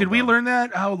really well. Did we done. learn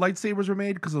that how lightsabers were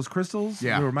made because those crystals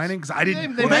Yeah. they were mining? Because I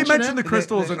didn't. They Well, they mentioned mentioned it. the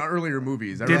crystals They- in earlier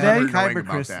movies. I Did remember they? knowing Kyber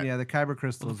about crystals. that. Yeah, the kyber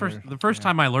crystals. The first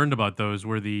time I learned about those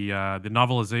were the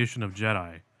novelization of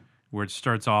Jedi, where it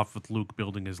starts off with Luke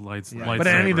building his lightsaber. But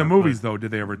in any of the movies, though,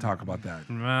 did they ever talk about that?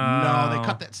 No, they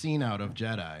cut that scene out of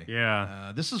Jedi.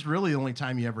 Yeah. This is really the only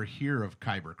time you ever hear of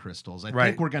kyber crystals. I Right.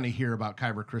 think we're going to hear about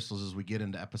kyber crystals as we get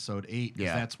into episode 8,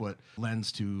 because Yeah. that's what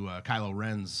lends to Kylo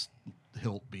Ren's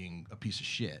hilt being a piece of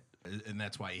shit. And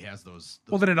that's why he has those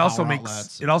Well, then it also power makes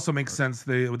outlets. sense.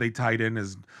 What they tied in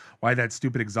is why that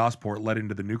stupid exhaust port led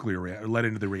into the led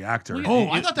into the reactor. Oh,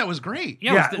 I thought that was great.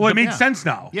 Yeah, the- well, it the- makes sense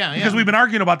now. Yeah, because yeah. we've been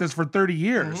arguing about this for 30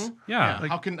 years. Yeah.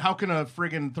 How can a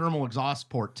friggin' thermal exhaust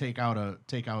port take out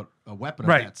a weapon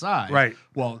Right, of that size? right.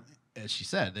 Well, as she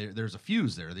said, there's a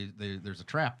fuse there. There's a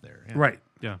trap there. Yeah. Right.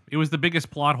 Yeah. It was the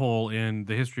biggest plot hole in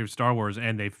the history of Star Wars,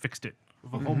 and they fixed it.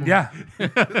 Yeah.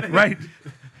 Right.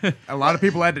 A lot of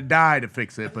people had to die to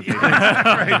fix it, but they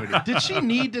did. Did she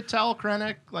need to tell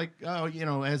Krennic,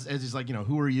 as he's like,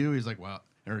 who are you? He's like,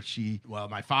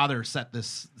 my father set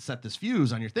this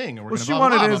fuse on your thing, and we're Well, gonna she blah,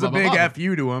 wanted blah, it blah, as blah, a blah, big blah.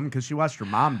 FU to him because she watched her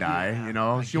mom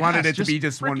die. She wanted it to be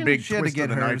just one frickin' big shit to twist get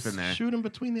of the hers. knife in there. Shoot him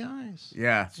between the eyes.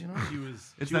 Yeah. She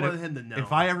It's she that wanted him to know.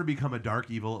 if I ever become a dark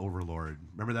evil overlord,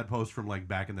 remember that post from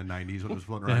back in the 90s when it was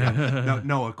floating around?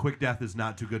 No, a quick death is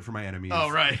not too good for my enemies. Oh,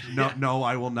 right. No,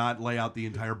 I will not lay out the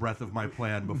entire breadth of my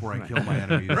plan before I kill my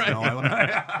enemies. No, I will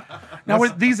not. Now,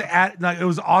 with these it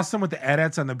was awesome with the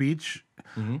AT-ATs on the beach,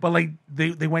 but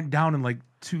they went down in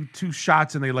two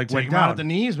shots and they Take went him out down. at the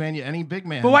knees, man. Any big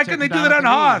man. But why Take couldn't they him do down that at on the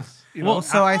Hoth? knees. Well,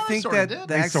 so I they think sorta that did. the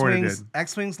They sorta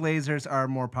X-Wings lasers are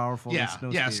more powerful Yeah, than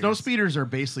snow yeah. speeders. Snow speeders are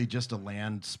basically just a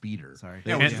land speeder. Sorry.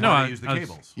 Yeah, And- which is no, why I- they use the I was-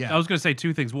 cables. Yeah. I was going to say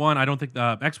two things. One, I don't think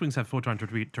X-Wings have photon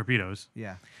torpedoes.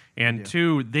 Yeah. And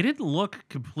two, they didn't look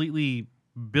completely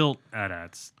built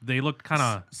AT-ATs. They looked kind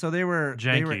of So they were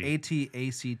Janky.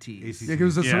 AT-ACT. Yeah, it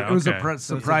was a, Yeah, it was okay. a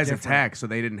surprise different- attack, so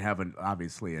they didn't have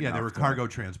obviously. Yeah, they enough were to- cargo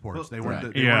transports. They weren't.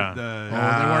 Right. They Yeah. weren't the.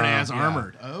 Oh, they weren't as yeah.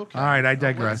 armored. Okay. All right, I What's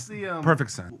digress. the,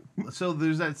 Perfect sense. So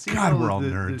there's that scene. God, though, we're all the-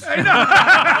 nerds.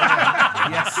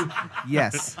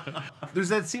 Yes. There's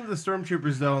that scene with the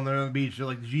stormtroopers though, and they're on the beach. They're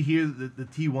like, did you hear that the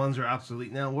T1s are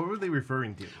obsolete now? What were they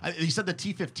referring to? You said the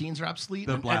T-15s are obsolete.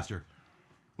 The And- blaster.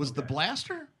 Was the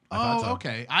blaster? thought so.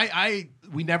 Okay.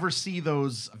 We never see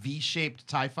those V-shaped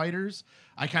TIE fighters.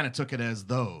 I kind of took it as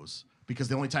those because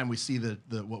the only time we see the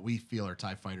what we feel are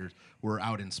TIE fighters were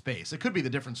out in space. It could be the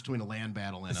difference between a land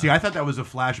battle and See, I thought that was a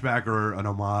flashback or an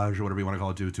homage or whatever you want to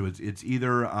call it to it's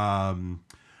either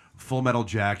Full Metal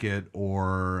Jacket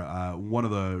or one of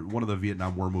the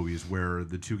Vietnam War movies where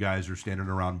the two guys are standing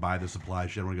around by the supply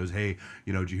shed and goes, "Hey,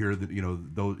 did you hear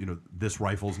that? This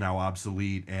rifle's now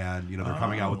obsolete, and they're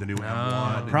coming out with the new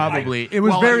M1." Probably. It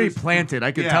was Well, very it was- planted.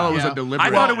 I could Yeah. tell it was Yeah. a deliberate.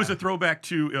 I thought it was a throwback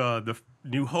to the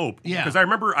New Hope. Yeah. Because I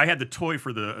remember I had the toy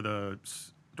for the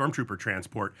Stormtrooper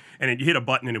transport, and you hit a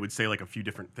button and it would say a few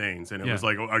different things, and it Yeah. was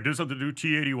like, "Oh, I did something to do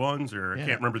T-81s," or I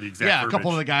can't remember the exact. Yeah, a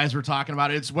couple of verbiage. the guys were talking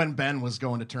about it. It's when Ben was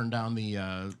going to turn down the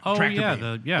Oh, tractor yeah,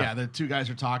 beam. The two guys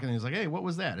were talking, and he's like, "Hey, what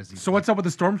was that?" Is he So what's up with the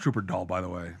Stormtrooper doll, by the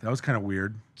way? That was kind of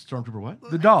weird. Stormtrooper?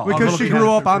 What? The doll. because she grew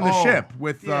up on the Oh. ship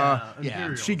with.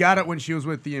 Yeah. She got it when she was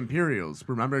with the Imperials.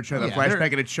 Remember, it showed a Yeah, flashback they're-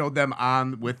 and it showed them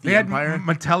on with the They had Empire.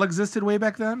 Mattel existed way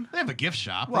back then. They have a gift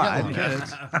shop. They Well, got I little mean-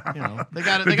 kids. They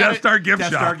got it. The They got Death it. Star gift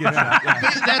Death shop. Star gift shop.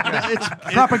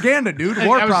 It's Propaganda, dude.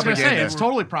 War I was gonna propaganda. say it's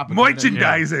totally propaganda.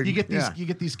 Merchandising. You get these Yeah. you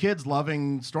get these kids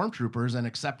loving stormtroopers and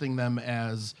accepting them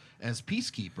as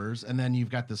peacekeepers, and then you've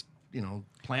got this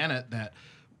planet that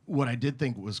what I did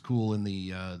think was cool in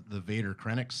the Vader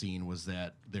Krennic scene was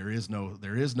that there is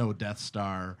no Death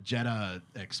Star. Jedha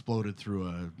exploded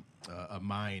through a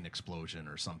mine explosion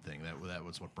or something. That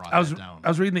was what brought that down. I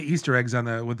was reading the Easter eggs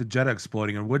with the Jedha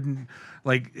exploding, and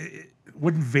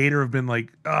wouldn't Vader have been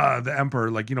like the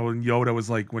Emperor, like, you know, when Yoda was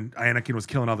like, when Anakin was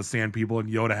killing all the sand people and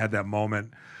Yoda had that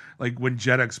moment, like when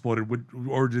Jedha exploded,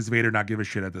 or does Vader not give a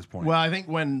shit at this point? Well, I think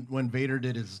when Vader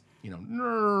did his scene,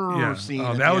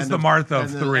 oh, at that was the Martha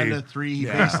of 3. End of 3, he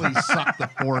basically sucked the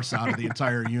Force out of the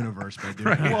entire universe by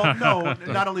doing that. Well,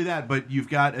 no, not only that, but you've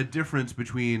got a difference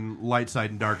between light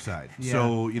side and dark side. Yeah.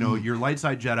 So, you know, your light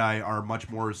side Jedi are much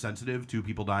more sensitive to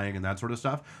people dying and that sort of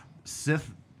stuff.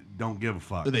 Sith don't give a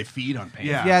fuck. They feed on pain.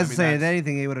 Yeah. Yeah, I I was mean, saying that's-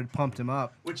 anything, he would have pumped him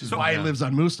up. Which is why he lives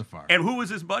on Mustafar. And who was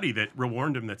his buddy that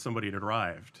warned him that somebody had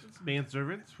arrived?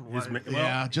 Manservants.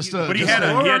 Yeah, just a but he just had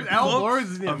a- he had Al cloaks.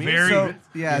 Lord's in A it. very So,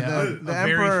 yeah, Yeah. the A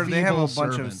very Emperor, they have a feeble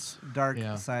bunch servant. of dark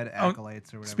Yeah. side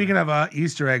acolytes or whatever. Speaking of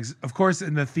Easter eggs, of course,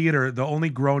 in the theater, the only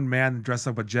grown man dressed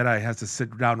up a Jedi has to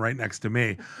sit down right next to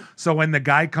me. So when the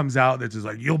guy comes out that's just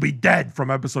like, "You'll be dead"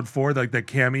 from episode 4, like the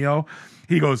cameo,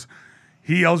 he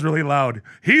yells really loud,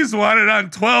 "He's wanted on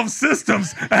 12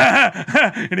 systems."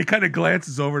 And he kind of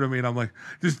glances over to me, and I'm like,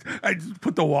 I just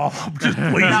put the wall up, just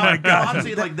please, my God.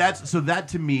 Honestly, like that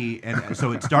to me, and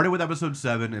so it started with episode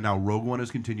 7, and now Rogue One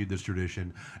has continued this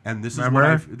tradition. And this is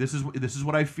Remember? this is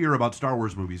what I fear about Star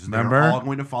Wars movies. Is they're Remember? all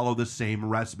going to follow the same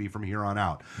recipe from here on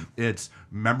out. It's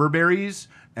member berries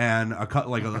and a cut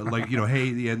like you know, hey,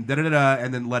 and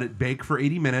and then let it bake for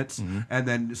 80 minutes, and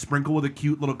then sprinkle with a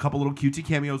couple little cutesy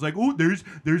cameos like, oh, there's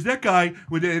that guy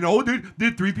with it, and oh, there's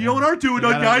 3PO and R2, and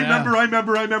I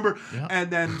remember, Yeah.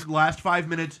 and then last 5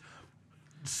 minutes,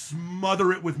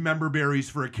 smother it with member berries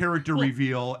for a character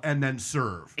reveal, and then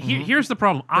serve. Here's the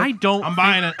problem. I'm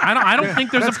buying it. I don't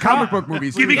think there's That's a comic problem. book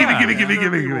movies. Give me.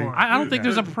 I don't think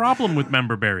there's a problem with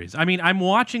member berries. I mean, I'm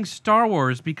watching Star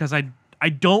Wars because I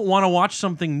don't want to watch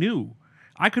something new.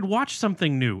 I could watch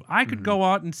something new. I could go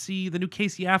out and see the new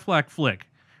Casey Affleck flick,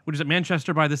 which is at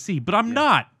Manchester by the Sea, but I'm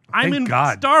not. I'm Thank in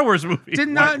God. Star Wars movies. Did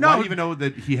Why not do know. you even know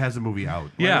that he has a movie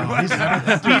out? Yeah.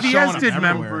 BVS did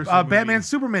everywhere. Batman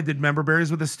Superman did member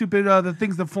berries with the stupid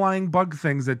the flying bug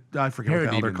things that I forget what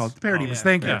the hell they're Parademons. called. Parademons.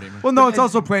 Thank you. Yeah. Well, no, it's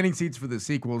also planting seeds for the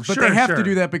sequels, but Sure, they have sure. to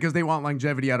do that because they want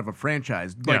longevity out of a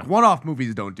franchise. Like Yeah. one-off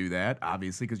movies don't do that,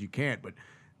 obviously, because you can't. But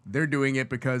they're doing it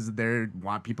because they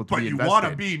want people to But be you invested. want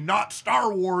to be not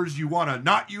Star Wars. You want to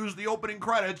not use the opening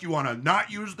credits. You want to not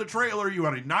use the trailer. You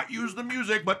want to not use the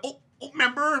music. But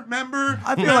remember.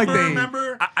 I feel like they.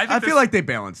 remember. I feel like they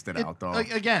balanced it out, though.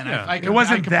 Again, Yeah. I It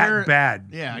wasn't I compare that it- bad.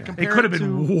 Yeah, I It compare could have to-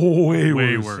 been way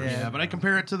worse. worse. Yeah, but I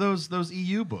compare it to those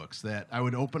EU books that I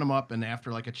would open them up, and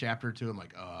after like a chapter or two, I'm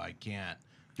like, oh, I can't.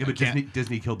 Yeah, but I can't.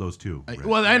 Disney killed those too.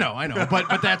 Well, I know,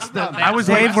 but that's the. I was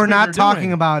Dave, like, we're not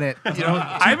talking about it. You know,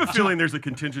 I have a feeling there's a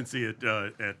contingency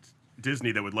at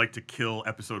Disney that would like to kill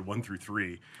episode 1 through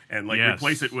 3 and like Yes.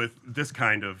 replace it with this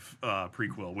kind of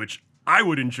prequel, which I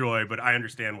would enjoy, but I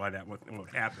understand why that won't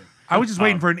happen. I was just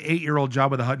waiting for an 8-year-old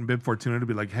Jabba the Hutt and Bib Fortuna to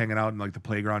be like hanging out in like the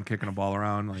playground, kicking a ball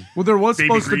around. Like, Well, there was Baby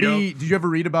supposed to Greedo. be. Did you ever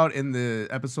read about in the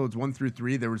episodes 1 through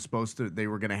 3? They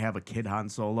were going to have a kid Han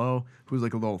Solo who was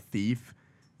like a little thief.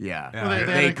 Yeah, Well, they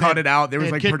they had- cut they- it out. There they was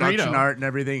had like Kid production Greedo. art and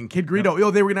everything. Kid Greedo. Oh,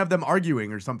 they were going to have them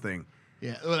arguing or something.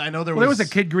 yeah, well, I know there well, there was a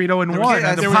Kid Greedo in There was- one. yeah,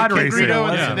 on the there was pod Kid racing. Greedo,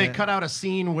 and Yeah. they cut out a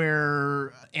scene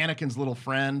where Anakin's little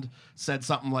friend said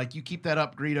something like, "You keep that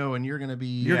up, Greedo, and you're gonna be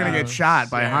You're going to get shot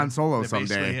by Han Solo basically,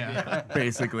 someday. Yeah.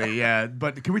 Basically, yeah.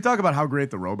 But can we talk about how great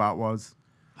the robot was?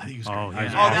 I think he was Oh,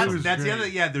 great. yeah. Oh, that's the other.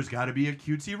 Yeah, there's got to be a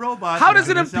cutesy robot. How that's does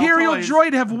an gonna sell Imperial toys.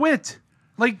 droid have wit?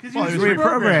 Like, Well, he was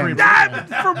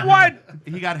reprogrammed. for what?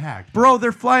 He got hacked. Bro,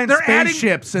 they're flying They're adding-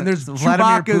 spaceships and there's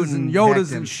Vladimir Chewbacca's Putin and Yodas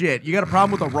hacked him. and shit. You got a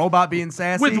problem with a robot being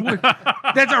sassy?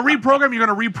 That's a reprogram. You're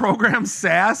going to reprogram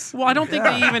SAS? Well, I don't think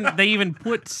they even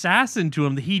put sass into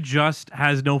him. He just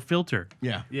has no filter.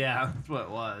 Yeah. Yeah, that's what it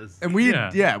was. And we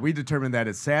Yeah. we determined that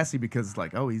as sassy because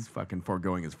like, oh, he's fucking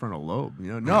foregoing his frontal lobe.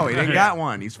 You know, no, he ain't got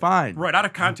one. He's fine. Right, out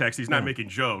of context, he's not making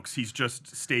jokes. He's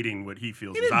just stating what he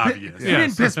feels is obvious. He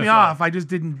didn't piss me off. I just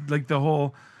didn't like the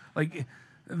whole, like,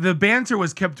 the banter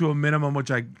was kept to a minimum, which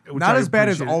Not as bad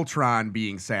as appreciated. Ultron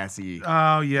being sassy.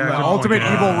 Oh yeah, The ultimate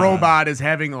evil robot is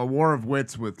having a war of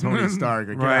wits with Tony Stark.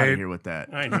 Get out Right. of here with that.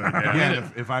 I enjoyed that.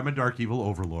 Again, if I'm a dark evil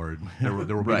overlord, there will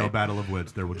be no Right. battle of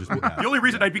wits. There will just be that. The only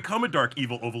reason I become a dark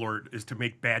evil overlord is to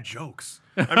make bad jokes.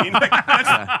 I mean, like,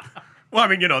 that's, well, I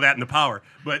mean, you know that in the power,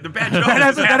 but the bad jokes.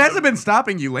 That hasn't been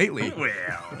stopping you lately. Well,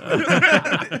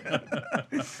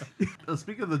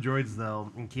 Speaking of the droids,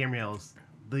 though, and cameos,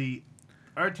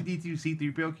 R2D2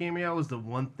 C3PO cameo was the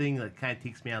one thing that kind of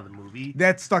takes me out of the movie.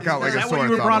 That stuck out like Is a that sore what you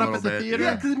were thumb brought a up little at the bit. theater?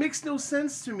 Yeah, because it makes no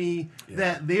sense to me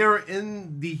that they're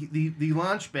in the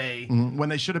launch bay when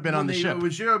they should have been on the ship. They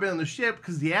should have been on the ship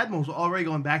because the admiral's already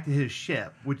going back to his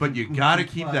ship. But you got to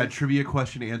keep that trivia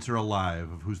question answer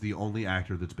alive of who's the only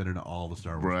actor that's been in all the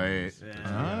Star Wars movies.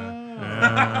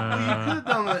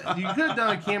 Well, you could have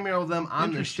done a cameo of them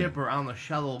on the ship or on the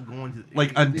shuttle going to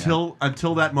Like until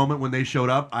that moment when they showed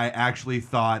up, I actually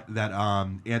thought that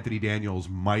Anthony Daniels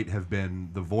might have been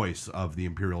the voice of the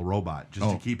Imperial robot just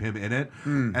to keep him in it.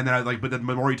 And then but then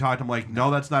the more he talked, I'm like,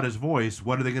 no, that's not his voice.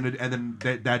 What are they gonna? And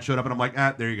then that showed up, and I'm like,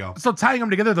 there you go. So tying them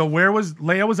together though,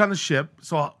 Leia was on the ship.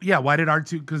 So yeah, why did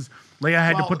R2? Because Leia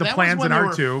had to put the plans in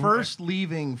R2. First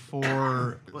leaving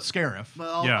for Scarif. But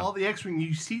all the X-wing,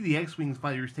 you see the X-wing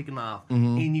fighters taken off,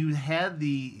 and you had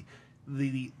the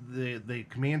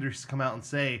commanders come out and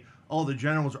say, "Oh, the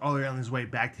generals are already on his way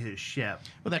back to his ship."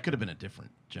 Well, that could have been a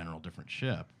different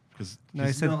ship. Because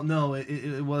No,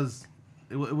 it was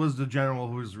the general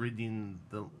who was reading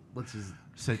the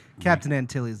Captain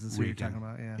Antilles is who you're talking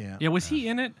about. Yeah. Yeah, was he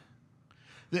in it?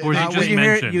 Or is it just you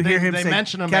mentioned? hear him they say,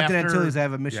 mention him Captain after- Antilles, I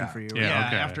have a mission for you. Yeah.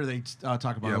 okay. after they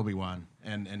talk about Obi-Wan,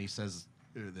 and he says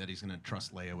that he's going to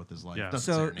trust Leia with his life. Yeah.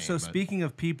 Doesn't say her name, So but- speaking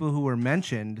of people who were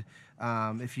mentioned,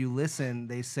 if you listen,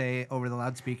 they say over the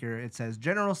loudspeaker, it says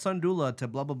General Syndulla to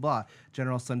blah blah blah.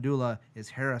 General Syndulla is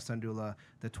Hera Syndulla,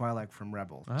 the Twi'lek from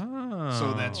Rebels. Oh.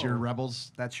 So that's your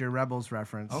Rebels. That's your Rebels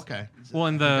reference. Okay. Well,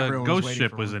 and I think the everyone was ghost waiting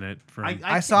ship for was one. in it. For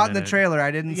I saw it in the trailer.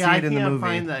 I didn't see it in the I can't movie.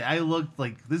 find that. I looked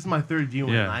like this is my third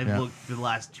viewing. Yeah. and I've Yeah. looked for the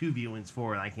last two viewings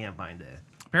for it. And I can't find it.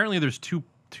 Apparently, there's two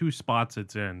spots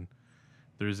it's in.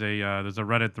 There's a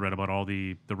Reddit thread about all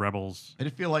the rebels. I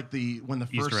did feel like when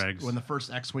Easter eggs. the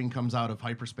first X-wing comes out of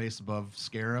hyperspace above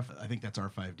Scarif, I think that's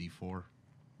R5D4.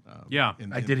 Yeah,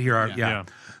 I did hear yeah.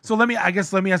 So let me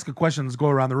ask a question. Let's go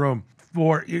around the room.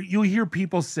 You hear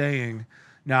people saying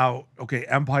now, okay,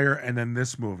 Empire and then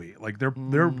this movie. Like they're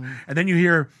and then you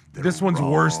hear this one's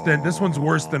worse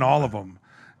than all of them.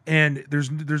 And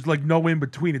there's like no in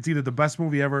between. It's either the best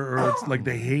movie ever or it's like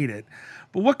they hate it.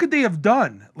 But what could they have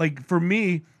done? Like for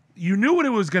me, you knew what it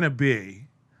was going to be.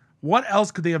 What else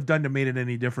could they have done to make it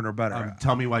any different or better?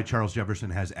 Tell me why Charles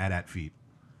Jefferson has AT-AT feet.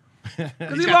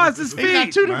 Because he lost his feet. He's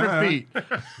got two different feet.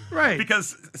 Right.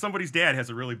 Because somebody's dad has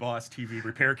a really boss TV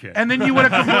repair kit. And then you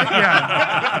would have complained.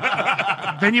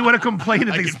 Yeah. Then you would have complained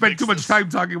that they can spent fix too much this. time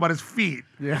talking about his feet.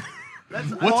 Yeah.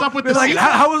 What's up with the Like,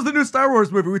 how was the new Star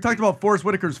Wars movie? We talked about Forrest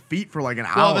Whitaker's feet for like an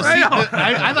hour.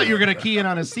 I thought you were going to key in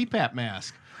on his CPAP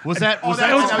mask. Was that that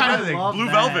that was some kind of thing. Blue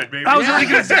Velvet, baby. I was already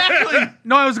gonna say.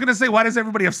 No, I was gonna say, why does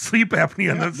everybody have sleep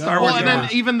apnea in the Star Wars? Well, and then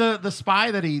universe? even the spy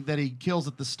that he kills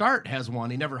at the start has one.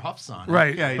 He never huffs on it.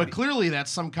 Right. Yeah, But clearly that's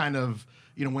some kind of,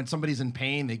 when somebody's in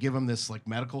pain, they give him this like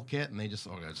medical kit and they just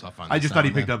huff on. I this just thought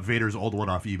he now picked and up Vader's old one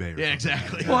off eBay. Or then. something. Yeah,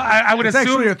 exactly. Well, I would It's assume.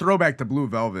 actually a throwback to Blue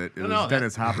Velvet. It was No,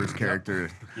 Dennis Hopper's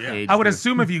character. aged I would to-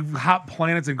 assume if you hop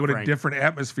planets and go to Frank. different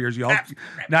atmospheres,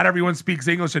 not everyone speaks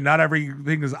English and not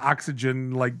everything is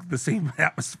oxygen like the same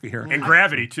atmosphere. And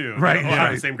gravity too. Right, They all have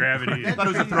right. the same gravity. I thought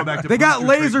it was a throwback to They got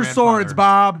Brewster's laser swords,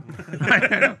 Bob.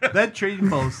 That trading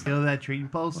post, that trading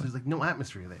post, there's like no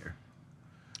atmosphere there.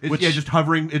 It's just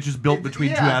hovering. It's just built between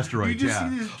two asteroids. You just Yeah.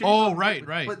 see these trading Oh, posts,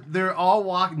 right. But they're all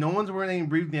walking. No one's wearing any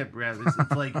breathing apparatus.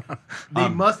 It's like they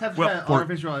must have kind of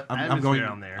artificial atmosphere I'm going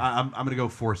on there. I'm going to go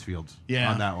force fields.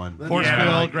 Yeah. On that one. Force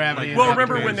Yeah. field, gravity. Well, and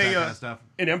remember activation. when they that kind of stuff.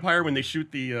 in Empire when they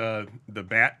shoot the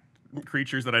bat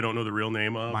creatures that I don't know the real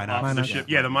name of Minox. off the Minox. ship?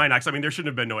 Yeah, the Minox. I mean, there shouldn't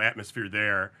have been no atmosphere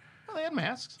there. Well, they had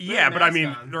masks. Yeah, but I mean,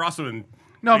 masks on. they're also in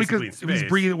No, because basically in he's space.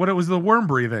 breathing. What it was the worm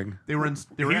breathing? They were in.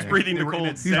 They were He's in- breathing they the were in cold.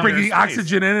 its- He's Down bringing there in space.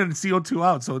 oxygen in and CO2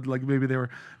 out. So like maybe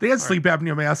they had sleep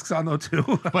apnea masks on though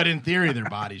too. But in theory, their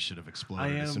bodies should have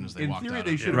exploded as soon as they in walked theory, out.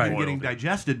 they of should it. have been Right. getting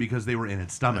digested because they were in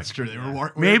its stomach. That's true. They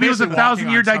were Maybe it was a basically walking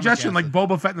 1,000-year on stomach digestion like acid.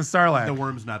 Boba Fett and the Sarlacc. The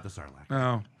worm's not the Sarlacc.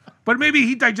 Oh, but maybe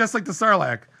he digests like the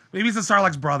Sarlacc. Maybe he's the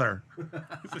Sarlacc's brother.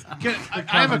 I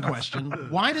have a question.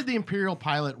 Why did the Imperial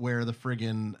pilot wear the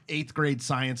friggin' 8th grade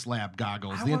science lab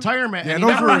goggles? The entire man. Yeah, and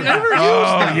those he never, were- never used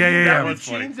Oh them. yeah. That was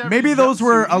funny. Maybe those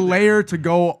were a layer to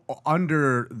go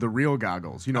under the real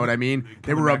goggles. You know what I mean?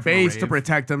 They coming were a back from a base to rave.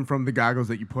 protect them from the goggles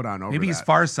that you put on over Maybe he's that.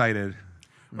 farsighted.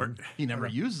 He never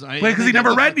uses them. Because he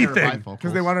never read anything.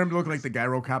 Because they wanted him to look like the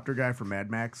gyrocopter guy from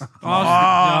Mad Max. He's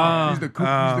the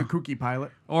kooky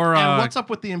pilot. Or And what's up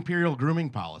with the Imperial grooming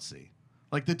policy?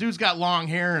 Like the dude's got long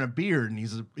hair and a beard, and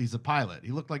he's a pilot.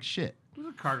 He looked like shit.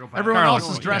 Cargo pilot. Everyone Cargo,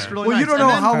 else is dressed yeah. really Well, nice. you don't And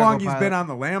know then- how Cargo long he's pilot. been on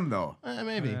the lam, though.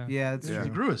 Maybe. Yeah, it's Yeah. He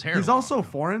grew his hair. He's long. also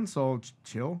foreign, so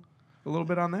chill. a little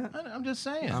bit on that? I'm just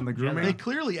saying. On the grooming? They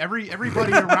clearly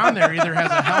everybody around there either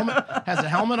has a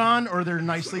helmet on or they're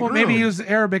nicely Well, groomed. maybe he was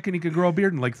Arabic and he could grow a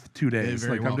beard in like 2 They days.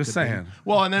 very Like well I'm just could be. saying.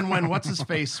 Well, and then when what's his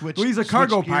face switched. Well, he's a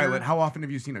cargo switched gear- pilot. How often have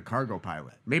you seen a cargo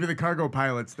pilot? Maybe the cargo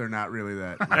pilots, they're not really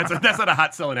that. That's not a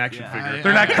hot selling action figure.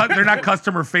 They're not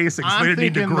customer facing, so I'm they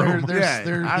need to thinking groom.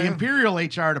 the Imperial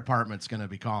HR department's going to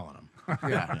be calling him.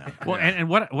 Yeah. Well, and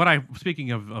what I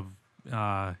speaking of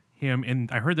him, and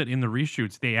I heard that in the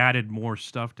reshoots they added more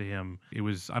stuff to him. It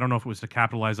was, I don't know if it was to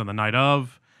capitalize on the night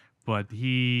of, but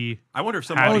he. I wonder if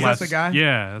had somebody. is that less- the guy?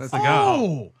 Yeah, that's the guy.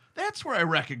 Oh, that's where I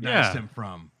recognized Yeah. him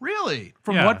from. Really?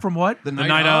 From Yeah. what? From what? The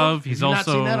Night of. He's Have you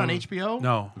also not seen that on HBO?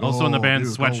 No. Also in the Oh, band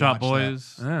dude, go Sweatshop watch that.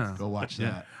 Boys. Yeah. Go watch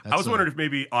that. I was wondering if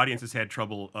maybe audiences had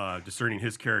trouble discerning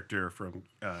his character from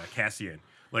Cassian.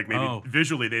 Like maybe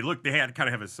visually they had kind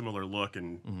of have a similar look,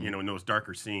 and in those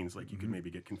darker scenes, like you could maybe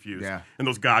get confused. Yeah. And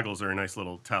those goggles are a nice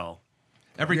little tell.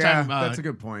 Every Yeah, time that's a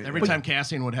good point. Every But- time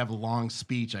Cassian would have a long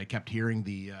speech, I kept hearing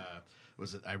the.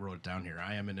 I wrote it down here.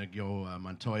 I am Inigo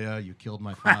Montoya. You killed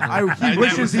my father. He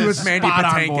wishes he was Mandy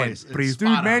spot-on Patinkin. voice. It's Dude,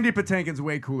 spot-on. Mandy Patinkin's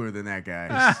way cooler than that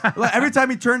guy. Like, every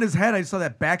time he turned his head, I saw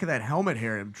that back of that helmet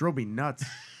hair, and it drove me nuts.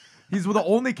 He's the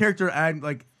only character I'm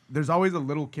like. There's always a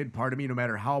little kid part of me, no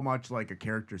matter how much like a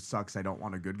character sucks. I don't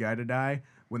want a good guy to die.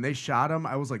 When they shot him,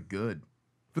 I was like, good.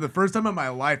 For the first time in my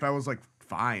life, I was like,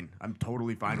 fine. I'm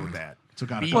totally fine with that. Took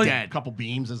out Be a dead. couple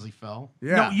beams as he fell.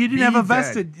 Yeah, No, you didn't be have a dead.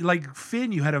 vested like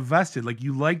Finn. You had a vested like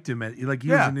you liked him. Like he was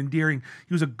Yeah. an endearing.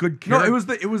 He was a good No, character.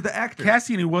 it was the actor.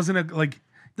 Cassian. Who wasn't a like.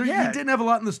 He didn't have a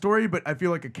lot in the story, but I feel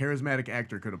like a charismatic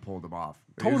actor could have pulled him off.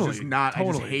 It was Totally, just not. I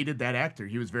just totally. hated that actor.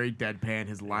 He was very deadpan.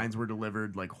 His lines were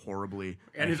delivered like horribly.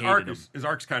 And I his hated him.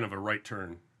 arc's kind of a right turn.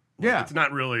 Like, Yeah. it's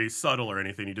not really subtle or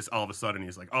anything. He just all of a sudden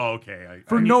he's like, oh okay.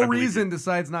 For I no believe you. reason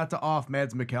decides not to off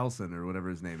Mads Mikkelsen or whatever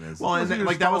his name is. Well, and he was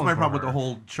like that was my falling problem with for the her.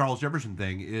 whole Charles Jefferson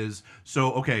thing. Is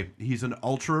so okay. He's an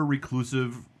ultra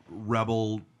reclusive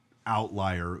rebel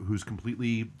outlier who's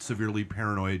completely severely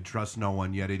paranoid, trusts no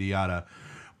one, yada yada yada.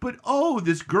 But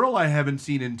this girl I haven't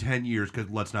seen in 10 years,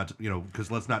 because let's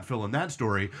not fill in that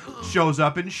story, shows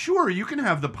up, and sure, you can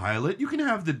have the pilot, you can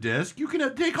have the disc, you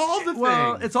can take all the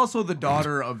well, things. it's also the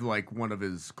daughter of like one of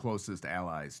his closest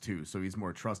allies too, so he's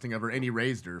more trusting of her, and he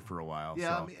raised her for a while.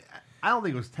 Yeah, so. I mean, I don't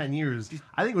think it was 10 years.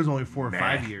 I think it was only 4 or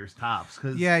 5 years tops.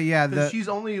 Cause, Yeah, 'cause the- she's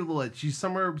only she's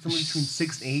somewhere between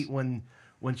 6 and 8 when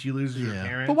she loses her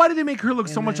parents. But why did they make her look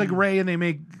so And much like then- Rey, and they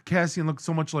make Cassian look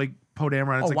so much like Poe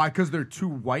Dameron? It's Oh, like, why? Because they're two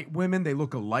white women. They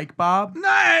look alike, Bob.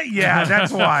 Nah, yeah,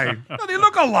 that's why. No, they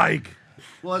look alike.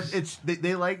 Well,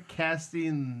 they like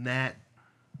casting that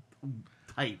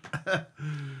type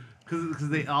because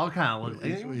they all kind of look.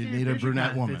 You need a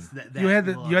brunette woman. You had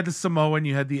the Samoan,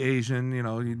 you had the Asian.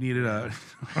 You needed a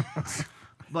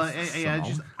But yeah,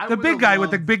 I the big would've guy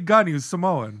with the loved- big gun. He was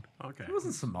Samoan. Okay. He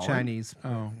wasn't Samoan. Chinese.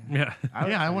 Oh, Yeah.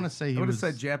 I want to say I he would have was.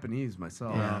 said Japanese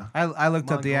myself. Yeah. I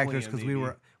looked up the Mongolian, actors because maybe.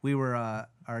 we were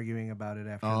arguing about it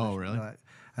after. Oh, the- really? I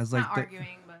was like, Not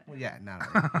arguing, but well, yeah,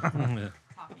 not really.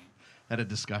 talking. Had a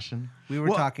discussion. We were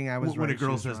talking. I was when a right, she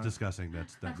girl was says wrong. discussing,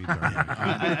 that means arguing.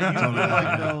 I do feel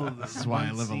like though. That's why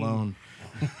I live alone.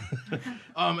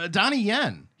 Donnie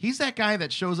Yen. He's that guy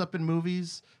that shows up in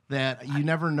movies that you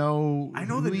never know. I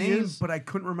know who the he name, is. but I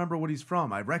couldn't remember what he's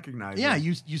from. I recognize. Yeah,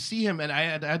 him. you see him, and I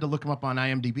had to look him up on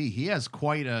IMDb. He has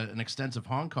quite an extensive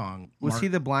Hong Kong. Was he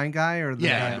the blind guy or the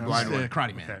Yeah, guy the blind one?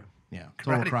 Karate Man. Okay. Yeah,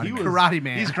 total Karate- Karate he Man. was- Karate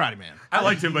Man. He's a Karate Man. I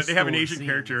liked him, but they have an stole Asian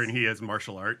character scenes. and he has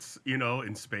martial arts,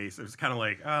 in space. It was kind of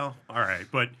like, oh, all right.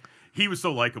 But he was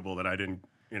so likable that I didn't,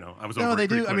 I was over No, it they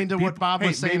pretty do. I quick. mean, to what Bob Hey,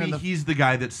 was saying maybe in the he's the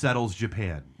guy that settles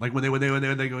Japan. Like when they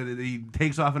go, he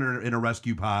takes off in a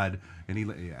rescue pod, and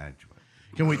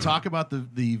Can we talk about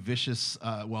the vicious?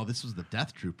 This was the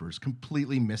Death Troopers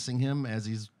completely missing him as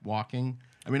he's walking.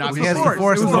 I mean, He obviously, has the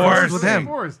Force. It was The the Force Force. with him.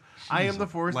 Force. I am the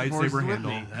Force. The Force is lightsaber with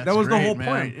handle. me. That's that was the great, whole man.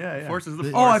 point. Yeah, yeah. Force is the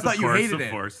force. Oh, I of thought you course, hated of it.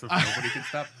 Force. Nobody can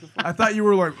stop the force. I thought you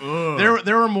were like, ugh.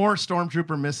 There were more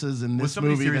stormtrooper misses in was this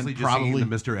somebody movie seriously than just singing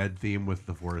probably. the Mr. Ed theme with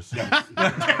the Force?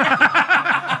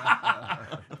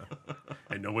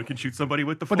 And no one can shoot somebody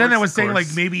with the but force. then I was of saying like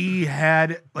course. maybe he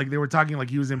had like they were talking like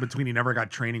he was in between. He never got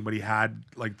training, but he had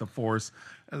like the Force.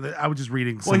 I was just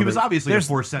reading. Well, some he of was the- obviously a there's-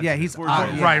 Force sensitive. yeah, he's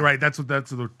Right. That's what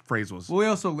the phrase was. Well, he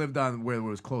also lived on where it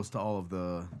was close to all of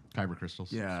the. Kyber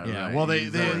crystals. Yeah, yeah. right. Well, they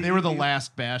He's, they were the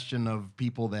last bastion of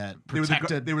people that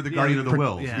protected. They were the guardian of the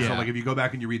wills. yeah. So like if you go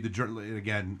back and you read the journal, and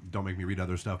again, don't make me read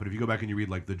other stuff, but if you go back and you read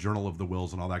like the Journal of the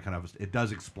Wills and all that kind of, it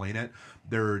does explain it.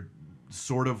 They're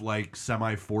sort of like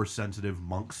semi-force sensitive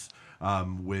monks,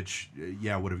 which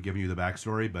would have given you the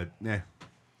backstory, but Yeah,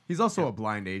 He's also a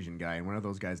blind Asian guy, and one of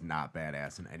those guys not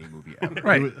badass in any movie ever.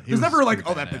 Right. There's never like,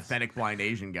 oh, that pathetic blind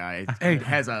Asian guy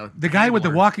has a The guy with the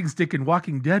tagline. walking stick in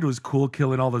Walking Dead was cool,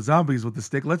 killing all the zombies with the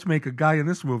stick. Let's make a guy in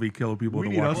this movie kill people We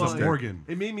with need a us walking a stick. Morgan.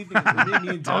 It made me think. It made me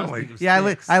and Josh Totally. think of Yeah,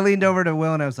 sticks. I leaned over to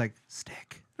Will and I was like,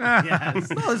 stick. Yes.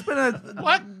 No, there's been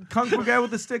a kung fu guy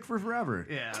with a stick for forever.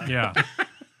 Yeah. Yeah.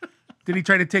 Did he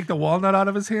try to take the walnut out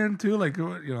of his hand too? Like,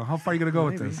 how far are you gonna go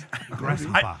with this?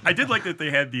 I did like that they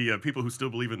had the people who still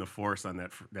believe in the Force on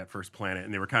that first planet,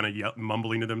 and they were kind of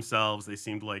mumbling to themselves. They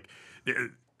seemed like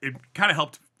it kind of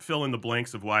helped fill in the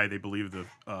blanks of why they believe the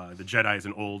Jedi is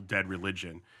an old dead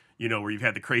religion. Where you've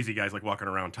had the crazy guys like walking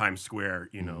around Times Square,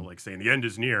 like saying the end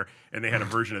is near, and they had a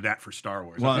version of that for Star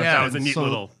Wars. Well, that was a neat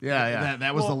little.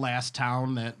 That was the last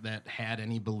town that had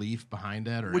any belief behind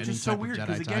that, or Which any is so type of weird Jedi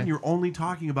because tie. again, you're only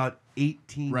talking about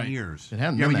 18 Right. years. It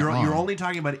hadn't Yeah, been that you're long. only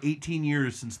talking about 18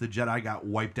 years since the Jedi got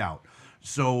wiped out.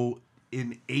 So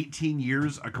in 18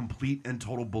 years, a complete and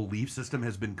total belief system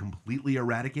has been completely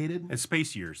eradicated. And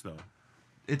space years, though.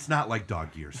 It's not like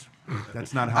dog years.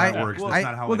 That's not how it works. That's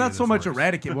not how well, any not of so this much works.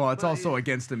 eradicate. Well, it's also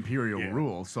against imperial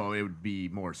rule, so it would be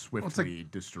more it's swiftly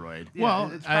destroyed.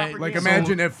 Well, it's I- proper Like game.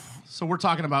 imagine if So we're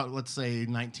talking about, let's say,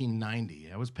 1990.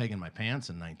 I was pegging my pants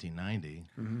in 1990.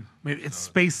 Maybe it's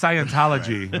space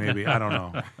Scientology. Maybe I don't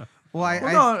know.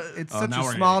 Well, it's such now a we're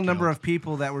gonna small get number killed. of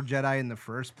people that were Jedi in the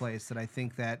first place that I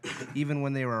think that even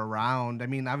when they were around, I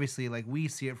mean, obviously, like we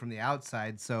see it from the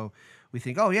outside, so we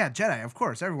think, oh yeah, Jedi, of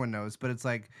course, everyone knows. But it's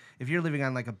like if you're living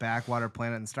on like a backwater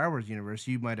planet in the Star Wars universe,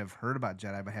 you might have heard about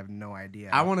Jedi but have no idea.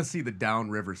 I want to see the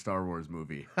Downriver Star Wars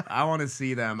movie. I want to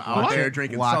see them out Watch there it.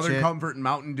 drinking Watch Southern it. Comfort and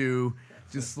Mountain Dew,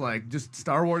 just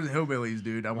Star Wars hillbillies,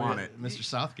 dude. I want it. Mr.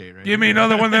 Southgate, right? Give me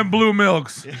another one of them blue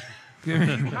milks.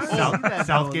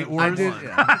 Southgate Wars. I did.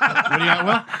 Yeah. What do you got,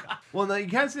 Will? Well, no, you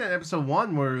kind of see that in episode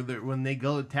 1 where when they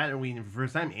go to Tatooine for the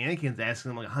first time, Anakin's asking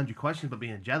them like 100 questions about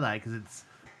being a Jedi because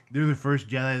they're the first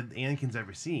Jedi that Anakin's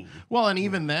ever seen. Well, and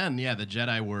even then, yeah, the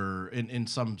Jedi were in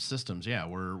some systems,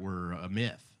 were a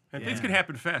myth. And things can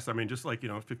happen fast. I mean, just like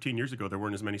 15 years ago, there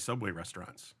weren't as many Subway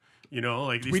restaurants.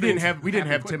 Like these We didn't things have happen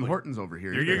Tim quickly. Hortons over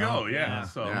here. There you either. go. Yeah.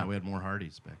 So Yeah, we had more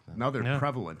Hardys back then. Now they're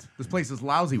prevalent. This place is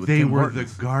lousy with They Tim were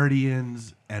Hortons. the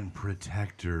guardians and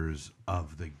protectors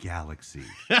of the galaxy.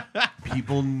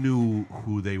 People knew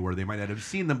who they were. They might not have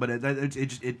seen them, but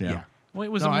yeah. Well,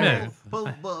 it was No, a I- myth.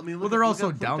 But I mean, Well, they're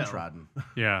also downtrodden.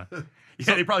 Yeah.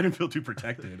 yeah, they probably didn't feel too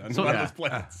protected on a lot of those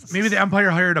planets. Maybe the Empire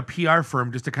hired a PR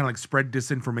firm just to kind of like spread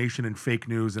disinformation and fake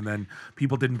news, and then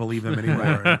people didn't believe them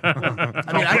anymore.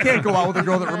 I mean, I can't go out with a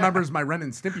girl that remembers my Ren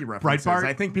and Stimpy references. Breitbart?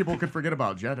 I think people could forget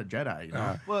about Jedi. You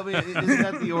know? Well, I mean, isn't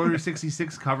that the Order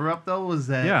 66 cover-up though? Was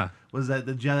that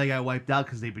the Jedi got wiped out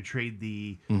because they betrayed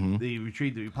the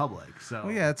Republic? So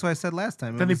yeah, that's what I said last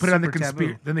time. then they was put it on the super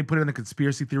taboo. Then they put it on the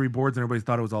conspiracy theory boards, and everybody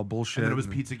thought it was all bullshit. And then it was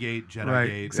Pizzagate, Jedi Right,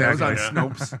 Gate. exactly. That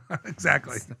was on Snopes.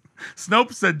 exactly.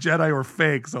 Snopes said Jedi were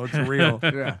fake, so it's real.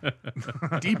 Yeah.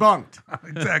 Debunked.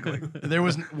 exactly. There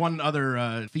was one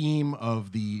other theme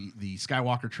of the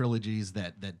Skywalker trilogies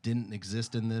that didn't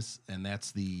exist in this, and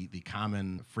that's the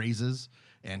common phrases.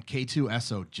 And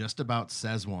K2SO just about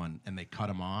says one, and they cut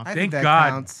him off. I Thank think that God.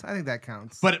 counts. I think that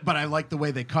counts. But I like the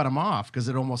way they cut him off because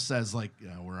it almost says like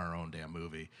we're our own damn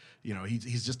movie.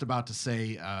 He's just about to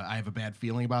say I have a bad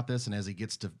feeling about this, and as he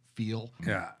gets to feel,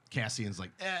 Cassian's like,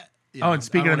 And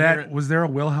speaking I of don't wanna hear that, was there a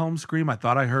Wilhelm scream? I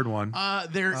thought I heard one.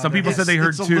 Some people said they heard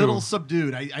it's two. a little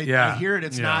subdued. I hear it.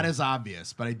 It's Yeah. not as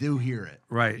obvious, but I do hear it.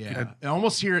 Right. Yeah. I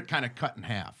almost hear it kind of cut in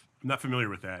half. I'm not familiar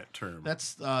with that term.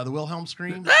 That's the Wilhelm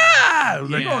scream.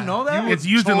 You don't know that? It's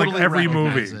used in like Totally every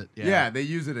recognize movie. it. Yeah. They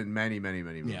use it in many, many,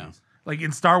 many movies. Yeah. Like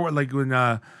in Star Wars, like when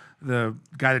the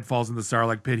guy that falls in the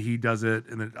Sarlacc pit, he does it,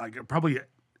 and then like probably,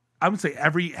 I would say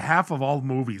every half of all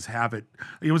movies have it.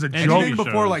 It was a joke. Anything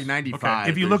before shows. like 95.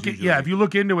 If you there's look at usually- if you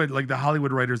look into it, like the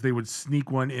Hollywood writers, they would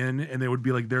sneak one in, and they would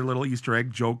be like their little Easter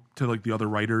egg joke to like the other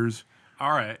writers.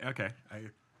 All right. Okay.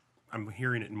 I'm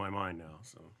hearing it in my mind now.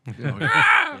 So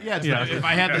Yeah, it's not- If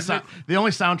I had the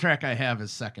only soundtrack I have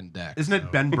is Second Deck. Isn't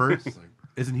it Ben Burt?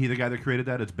 Isn't he the guy that created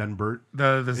that? It's Ben Burt.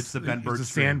 It's the Ben Burt the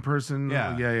stream. sand person.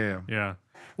 Yeah. yeah. Yeah.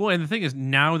 Well, and the thing is,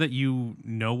 now that you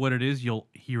know what it is, you'll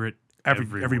hear it Every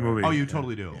everywhere. movie. Oh, you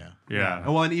totally do. Yeah.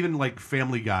 Well, and even like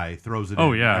Family Guy throws it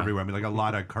Oh, in yeah. everywhere. I mean, like a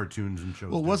lot of cartoons and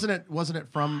shows. Well, do. wasn't it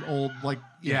from old like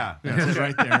Yeah. it says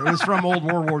right there. It was from old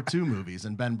World War II movies,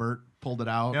 and Ben Burt pulled it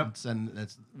out. Yep. And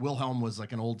Wilhelm was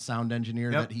like an old sound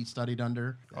engineer Yep. that he studied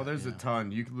under. Oh, there's a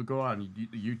ton. You can go on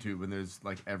YouTube and there's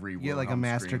like every You get like a Wilhelm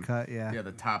master scream. cut, yeah. Yeah,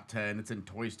 the top 10. It's in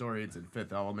Toy Story. It's in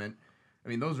Fifth Element. I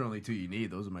mean, those are only two you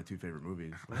need. Those are my two favorite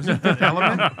movies.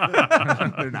 Element.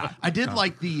 They're not. I did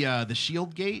like the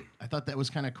shield gate. I thought that was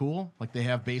kind of cool. Like they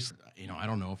have I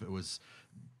don't know if it was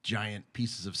giant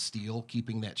pieces of steel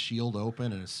keeping that shield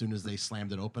open, and as soon as they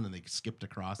slammed it open and they skipped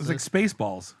across It's like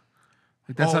Spaceballs.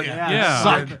 Like that's Oh, how, Yeah.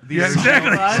 Suck. Yeah,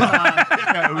 exactly.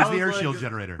 Yeah, it was the air shield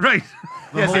generator. Right.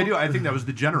 Yes, I do. I think that was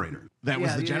the generator. That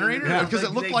was the generator? Yeah, Because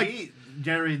it looked they like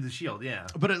generated the shield. Yeah.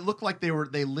 but it looked like they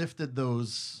lifted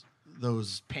those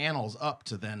panels up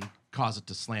to then cause it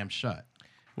to slam shut.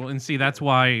 Well, and see, that's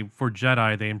why for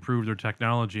Jedi they improved their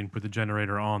technology and put the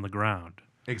generator on the ground.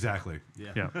 Exactly.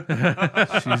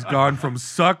 Yeah. She's gone from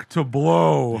suck to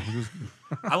blow.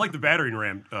 I like the battering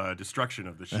ram destruction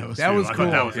of the ship. That was I cool.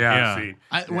 thought that was Yeah. a good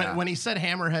scene. When he said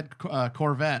Hammerhead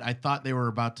Corvette, I thought they were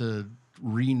about to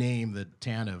rename the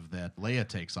Tanev that Leia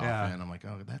takes off Yeah. in. I'm like,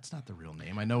 oh, that's not the real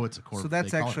name. I know it's a Corvette. So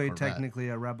that's actually technically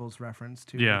a Rebels reference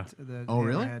too. Yeah. Oh,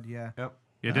 really? Hammerhead, yeah. Yep.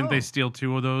 Yeah, didn't they Oh. steal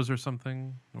 2 of those or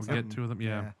something? Or get 2 of them?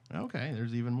 Yeah. Okay,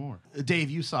 there's even more. Dave,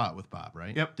 you saw it with Bob,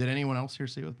 right? Yep. Did anyone else here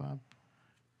see it with Bob?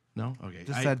 No? Okay.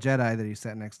 Just that Jedi that he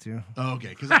sat next to. Okay,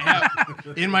 because I have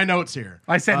in my notes here.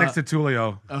 I sat next to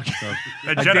Tulio. Okay.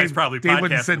 And Like Jedi's Dave, probably Dave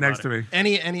wouldn't podcasting sit next about to it.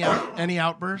 me. Any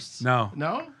outbursts? No.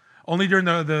 No? Only during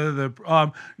the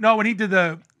no, when he did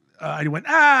the I went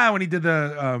when he did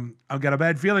the I've got a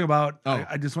bad feeling about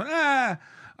I just went I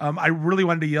really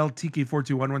wanted to yell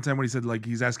TK421 one time when he said like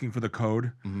he's asking for the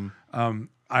code.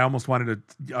 I almost wanted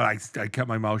to I kept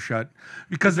my mouth shut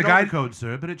because the guy code,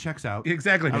 sir, but it checks out.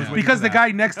 exactly waiting because for the that.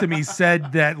 guy next to me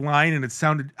said that line and it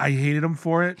sounded I hated him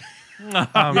for it.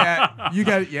 Yeah, you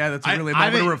got. Yeah, that's a really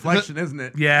I moment of think reflection, isn't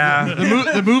it? Yeah.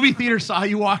 The movie theater saw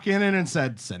you walk in and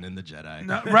said, "Send in the Jedi."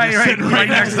 right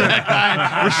next to that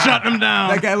guy. We're shutting him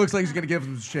down. That guy looks like he's gonna give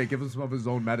him some shit, give him some of his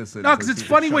own medicine. No, because so it's he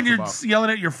funny shuts when him you're up.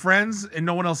 yelling at your friends and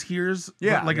no one else hears.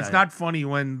 Yeah, But, like yeah, it's yeah. not funny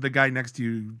when the guy next to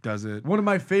you does it. One of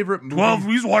my favorite movies. 12,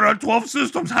 he's one on 12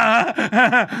 systems.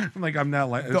 I'm like, I'm not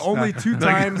like The only two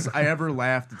times I ever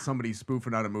laughed at somebody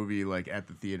spoofing out a movie like at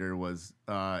the theater was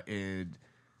in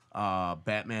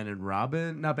Batman and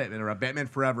Robin. Not Batman and Robin. Batman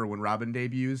Forever when Robin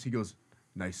debuts. He goes,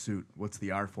 "Nice suit. What's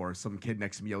the R for?" Some kid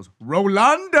next to me yells,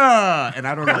 "Rolanda!" And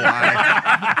I don't know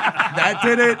why. That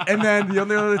did it. And then the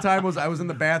only other time was I was in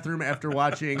the bathroom after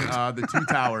watching The Two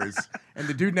Towers. And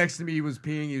the dude next to me was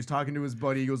peeing. He was talking to his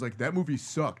buddy. He goes like, "That movie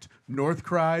sucked." North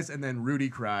cries, and then Rudy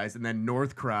cries, and then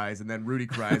North cries, and then Rudy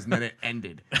cries, and then it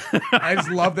ended. I just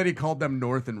love that he called them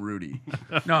North and Rudy.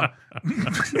 No.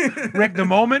 Rick, the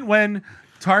moment when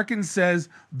Tarkin says,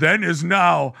 "Then is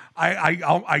now,"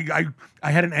 I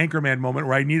had an Anchorman moment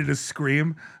where I needed to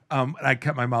scream. And I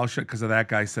kept my mouth shut because of that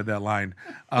guy said that line.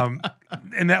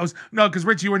 And that was no, because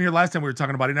Rich, you were in here last time we were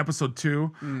talking about it in episode 2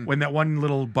 when that one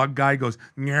little bug guy goes,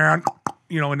 "Nyah,"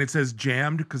 and it says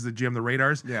jammed because they jammed the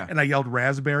radars. Yeah. And I yelled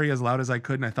raspberry as loud as I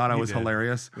could, and I thought I was did.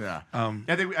 hilarious. Yeah.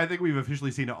 I think we've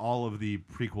officially seen all of the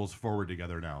prequels forward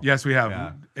together now. Yes, we have.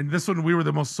 Yeah. And this one, we were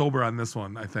the most sober on this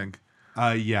one, I think.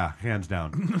 Yeah, hands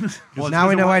down. Now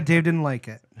we know why Dave didn't like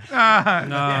it. Well,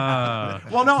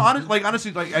 no,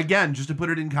 honestly, again, just to put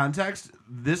it in context,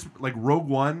 this like Rogue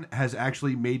One has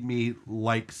actually made me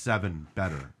like 7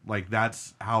 better. Like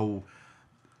that's what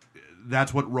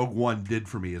Rogue One did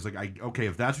for me. Is like, okay,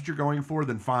 if that's what you're going for,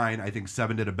 then fine. I think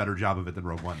 7 did a better job of it than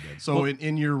Rogue One did. So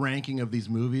in your ranking of these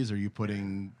movies, are you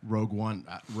putting Rogue One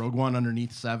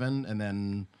underneath 7, and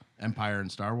then Empire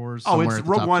and Star Wars? Oh, somewhere it's at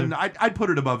the Rogue top One. two? I'd put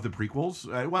it above the prequels.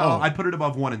 I'd put it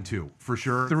above 1 and 2 for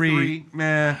sure. 3,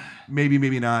 meh,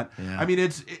 maybe not. Yeah. I mean,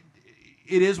 it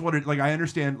is what it like. I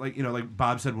understand, like like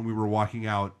Bob said when we were walking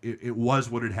out, it was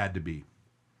what it had to be,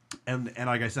 and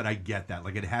like I said, I get that.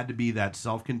 Like it had to be that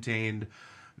self-contained,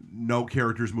 no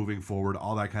characters moving forward,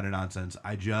 all that kind of nonsense.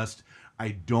 I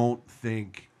don't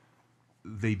think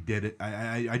they did it.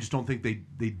 I just don't think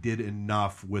they did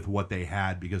enough with what they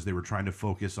had because they were trying to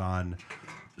focus on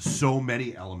so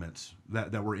many elements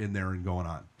that were in there and going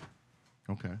on.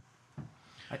 Okay.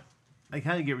 I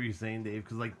kind of get what you're saying, Dave,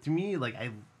 because like to me, like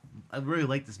I really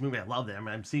like this movie. I love it. I mean,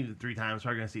 I've seen it 3 times.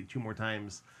 Probably gonna see it 2 more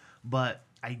times, but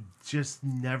I just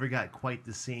never got quite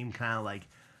the same kind of like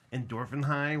endorphin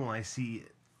high when I seen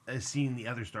the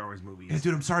other Star Wars movies. Yeah,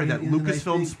 dude, I'm sorry. That And I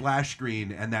Lucasfilm think- splash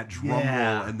screen and that drum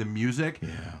Yeah. roll and the music. Yeah.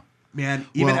 Man,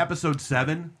 even Well, episode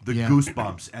 7, the yeah.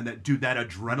 goosebumps and that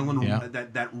adrenaline, Yeah.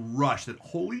 that rush, that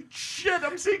holy shit,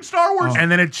 I'm seeing Star Wars. and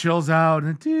then it chills out,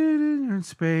 and you're in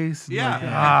space. and Yeah, like, no,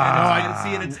 ah. I can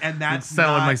see it, and that's It's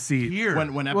settled in not my seat. here.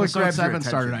 When Well, it episode grabs your 7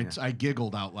 started, attention, I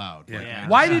giggled out loud. Yeah. Yeah.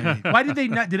 Why did they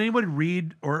not? Did anybody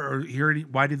read or hear any?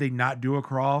 Why did they not do a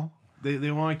crawl?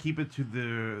 They want to keep it to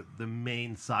the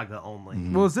main saga only.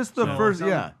 Well, is this the So- first?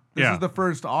 Yeah, this Yeah. is the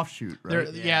first offshoot, right?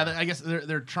 I guess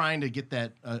they're trying to get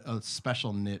that a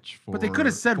special niche for. But they could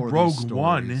have said for these Rogue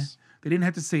One. stories. They didn't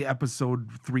have to say episode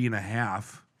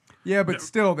 3.5. Yeah, but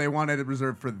still, they wanted it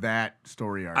reserved for that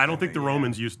story arc. I don't think the yeah.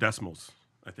 Romans use decimals.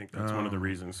 I think that's one of the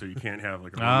reasons. So you can't have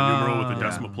like a Roman numeral with a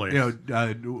decimal place. It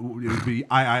would be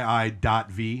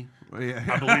III.V.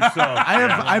 I believe so.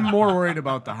 I'm more worried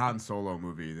about the Han Solo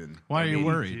movie than. Why are you Me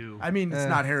worried? too. I mean, it's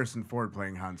not Harrison Ford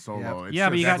playing Han Solo. It's Yeah,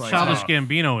 but you got just Childish like-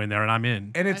 Gambino in there, and I'm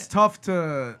in. And it's tough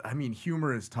to. I mean,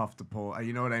 humor is tough to pull.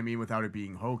 You know what I mean, without it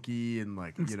being hokey and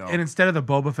like And instead of the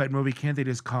Boba Fett movie, can't they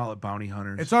just call it Bounty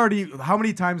Hunters? It's already. How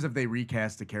many times have they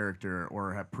recast a character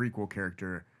or a prequel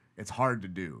character? It's hard to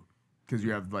do because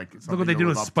you have like. Look what they did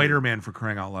with Spider-Man, for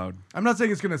crying out loud. I'm not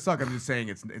saying it's gonna suck. I'm just saying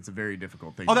it's a very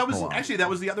difficult thing. Oh, to that was pull off. actually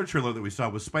the other trailer that we saw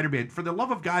was Spider-Man. For the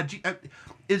love of God,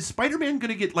 is Spider-Man going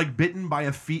to get like bitten by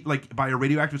a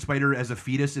radioactive spider as a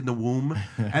fetus in the womb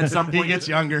at some point? He gets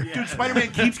younger. Dude,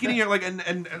 Spider-Man keeps getting it. Like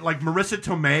and like Marissa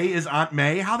Tomei is Aunt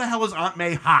May. How the hell is Aunt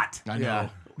May hot? I know. Yeah.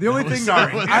 The only thing.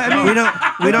 sorry. I mean, We don't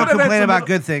could have had complain some about of-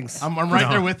 good things. I'm right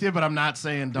there with you, but I'm not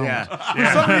saying don't. Yeah. For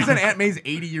some reason, Aunt May's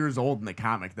 80 years old in the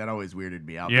comic. That always weirded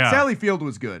me out. But Yeah. Sally Field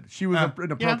was good. She was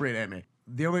an appropriate Aunt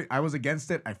May. I was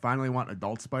against it. I finally want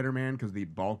adult Spider-Man because the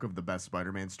bulk of the best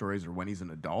Spider-Man stories are when he's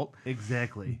an adult.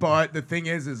 Exactly. But the thing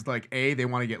is like, they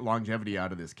want to get longevity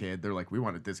out of this kid. They're like, we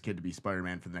wanted this kid to be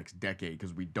Spider-Man for the next decade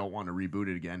because we don't want to reboot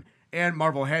it again. And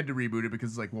Marvel had to reboot it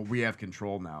because it's like, well, we have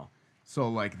control now. So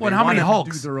like, Well, they and how many wanted to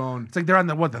Hulks? do their own. It's like they're on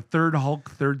the third Hulk,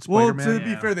 third Well, Spider-Man. to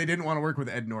be fair, they didn't want to work with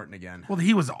Ed Norton again. Well,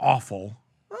 he was awful.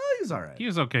 He's all right. He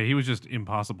was okay. He was just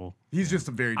impossible. He's just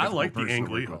a very. I difficult like the person Ang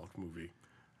to Lee work with. Hulk movie.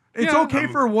 It's okay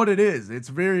for what it is. It's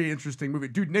a very interesting movie.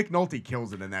 Dude, Nick Nolte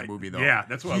kills it in that movie, though. Yeah,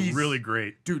 that's what He's- really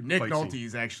great. Dude, Nick fight Nolte scene.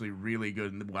 is actually really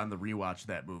good on the rewatch of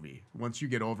that movie. Once you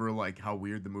get over like how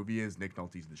weird the movie is, Nick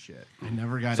Nolte's the shit. I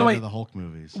never got So into wait. the Hulk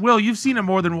movies. Will, you've seen it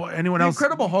more than anyone The else.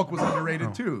 Incredible Hulk was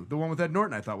underrated too. The one with Ed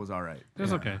Norton I thought was all right. It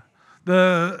was okay.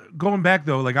 The going back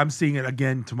though, like I'm seeing it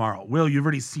again tomorrow. Will, you've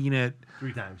already seen it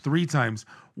 3 times. 3 times.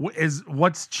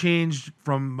 What's changed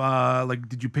from like?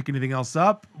 Did you pick anything else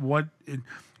up?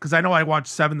 Because I know I watched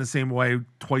 7 the same way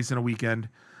twice in a weekend.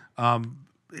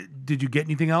 Did you get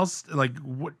anything else? Like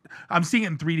what? I'm seeing it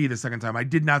in 3D the second time. I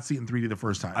did not see it in 3D the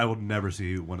first time. I will never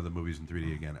see one of the movies in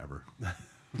 3D again ever.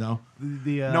 No.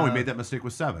 No, we made that mistake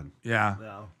with 7. yeah.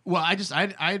 No. Well, I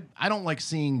don't like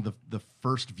seeing the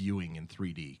first viewing in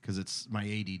 3D because it's my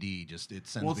ADD just it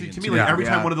sends Well, me see, to into me, like Yeah. every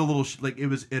time Yeah. one of the little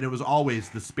it was always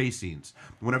the space scenes.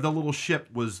 Whenever the little ship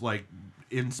was like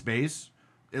in space,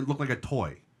 it looked like a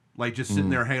toy, like just sitting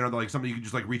there hanging on, like something you could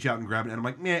just like reach out and grab it. And I'm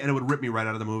like, nah, and it would rip me right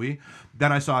out of the movie.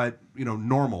 Then I saw it,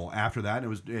 normal after that, and it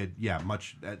was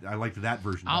much. I liked that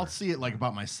version. I'll better. see it like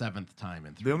about my 7th time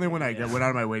in 3D. The only one I went out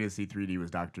of my way to see 3D was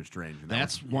Doctor Strange. And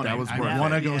That's that one was I worth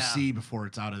want to it. go Yeah. see before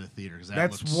it's out of the theater. 'Cause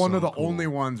That's looks one so of the cool. only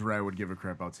ones where I would give a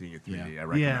crap about seeing it 3D. Yeah. I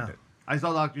recommend Yeah. it. I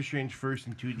saw Doctor Strange first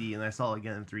in 2D, and I saw it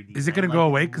again in 3D. Is it I going to liked go it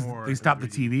away because more they in stopped the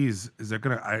 3D. TVs? Is that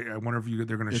going to? I wonder if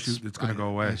they're going to shoot. It's going to go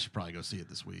I away. should probably go see it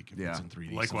this week if Yeah. it's in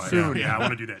 3D. Likewise. Soon. Yeah, I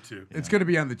want to do that too. It's going to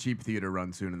be on the cheap theater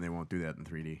run soon, and they won't do that in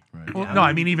 3D. Right. Well, no,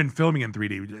 I mean even filming in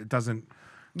 3D, it doesn't.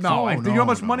 No, Oh, do you know how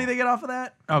much no. money they get off of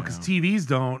that? Oh, because TVs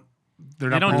don't. They're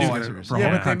They not don't do producing that. it for Yeah,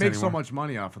 home but they content make so anymore. much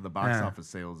money off of the box Yeah. office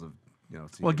sales of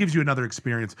Well, it gives you another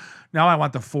experience. Now I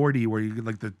want the 4D where you get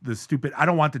like the stupid. I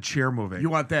don't want the chair moving. You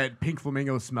want that pink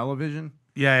flamingo smell-o-vision?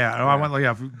 Yeah. I want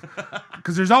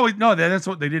because there's always that's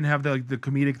what they didn't have the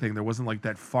comedic thing. There wasn't like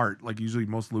that fart. Like usually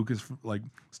most Lucas like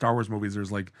Star Wars movies,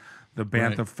 there's like the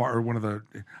bantha Right. fart or one of the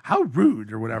how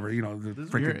rude or whatever. The You're,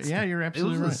 freaking you're It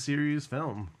absolutely was a right. serious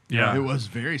film. Yeah. It was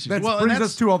very serious. That Well, and brings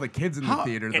that's- us to all the kids in the how-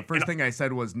 theater. The first thing I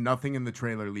said was nothing in the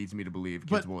trailer leads me to believe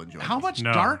kids But will enjoy how this. much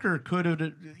No. darker could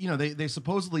it? They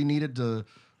supposedly needed to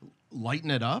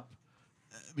lighten it up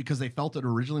because they felt it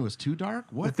originally was too dark.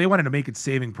 If What? they wanted to make it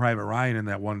Saving Private Ryan in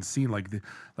that one scene, like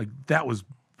that was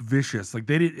vicious. Like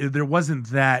they did, there wasn't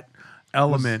that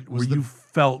element was where you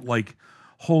felt like,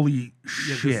 holy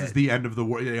Yeah, shit. this is the end of the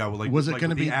war. Yeah, like Was it like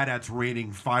gonna with the be- AT-ATs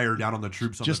raining fire down on the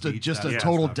troops on Just the a beach? just a that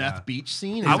total stuff, death yeah. beach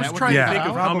scene. Is I was that what trying they to Yeah. think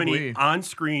of cut out? how many Probably.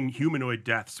 on-screen humanoid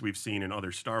deaths we've seen in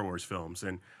other Star Wars films,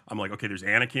 and I'm like, okay, there's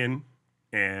Anakin,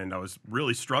 and I was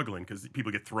really struggling because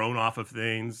people get thrown off of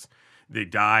things, they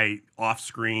die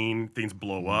off-screen, things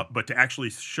blow up, but to actually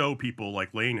show people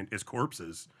like laying as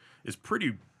corpses is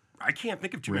pretty. I can't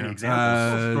think of too many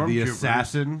examples. The Stormtroopers.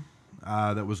 assassin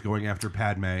that was going after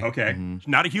Padme. Okay,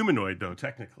 not a humanoid though,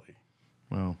 technically.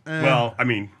 Well, Well, I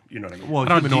mean, you know what I mean. Well,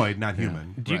 don't- humanoid, not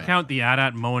human. Do you Right. count the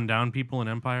AT-AT mowing down people in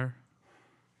Empire?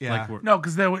 Yeah. Like, No,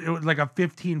 because it was like a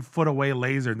 15-foot away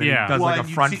laser. And then Yeah. it does like a and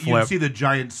front you'd flip. see the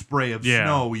giant spray of Yeah.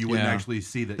 snow. You wouldn't Yeah. actually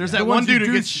see that. There's yeah. that ones one dude you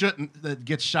who do gets that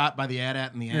gets shot by the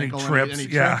AT-AT in the he ankle trips, and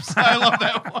he yeah. trips. I love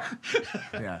that one.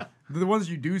 Yeah, the ones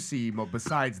you do see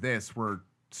besides this were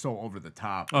so over the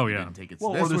top. Oh, you yeah. didn't take it.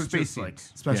 Well, this or the was space just like,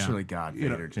 scenes. especially God You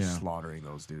know, Vader just slaughtering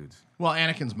those dudes. Well,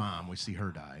 Anakin's mom, we see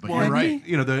her die. But Well, you're and right.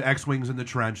 You know, the X-wings in the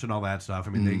trench and all that stuff.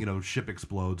 I mean, they, ship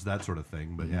explodes, that sort of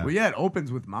thing. But yeah, Well, yeah, it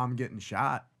opens with mom getting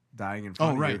shot, dying in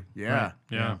front of right. you. Yeah. Right.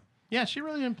 Yeah. Yeah, she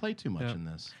really didn't play too much in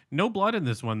this. No blood in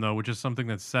this one though, which is something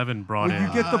that Seven brought Well, in.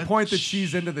 you get the point that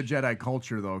she's into the Jedi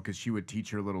culture, though, because she would teach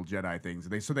her little Jedi things.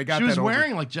 So they got She was that over-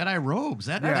 wearing like Jedi robes.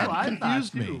 That That's what I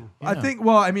confused thought, me. too. I think.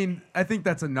 Well, I mean, I think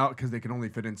that's enough because they can only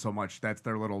fit in so much. That's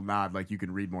their little nod. Like you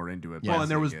can read more into it. well, by and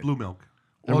there was seeing it. blue milk.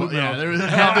 Well, yeah, there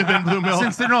had to have been blue milk.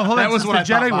 Since hold on, that was since what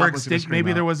the I thought Jedi Bob were was gonna extinct, scream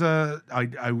maybe out. there was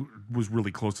I was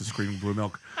really close to screaming blue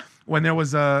milk. When there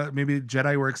was maybe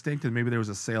Jedi were extinct and maybe there was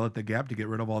a sale at the Gap to get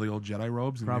rid of all the old Jedi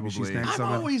robes and maybe she Probably. snagged I'm some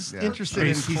of it. always Yeah. interested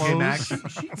in TJ clothes. Maxx.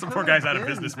 Some poor guy's out of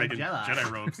been business a making Jedi.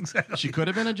 Jedi robes. She could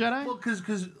have been a Jedi. Well,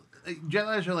 because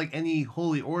Jedi's are like any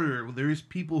holy order. There's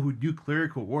people who do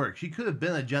clerical work. She could have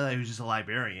been a Jedi who's just a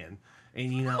librarian,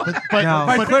 and But No.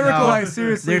 By But clerical, no. I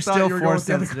seriously They're thought still you were going force with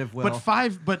the other- sensitive. Will.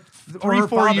 but Or her 3-4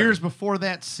 father. years before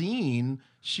that scene,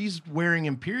 she's wearing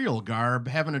Imperial garb,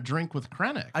 having a drink with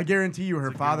Krennic. I guarantee you, her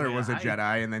a good father way was to a hide.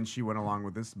 Jedi, and then she went along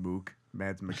with this mook,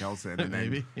 Mads Mikkelsen, and then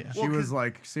Maybe, yeah. she was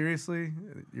like, "Seriously,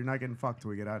 you're not getting fucked till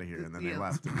we get out of here." And then they Yeah.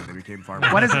 left, and then they became far.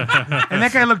 What is it? And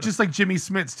that guy looked just like Jimmy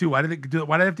Smits too. Why did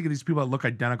I have to get these people that look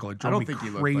identical? It I drove don't me think he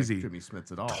looked crazy. like Jimmy Smits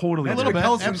at all. Totally a little bit.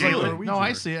 Mikkelsen's Absolutely. like a No, I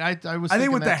Norwegian. see it. I was. I think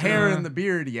thinking with the that too. hair and the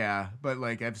beard, yeah, but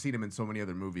like I've seen him in so many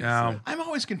other movies. Yeah. so- I'm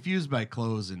always confused by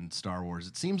clothes in Star Wars.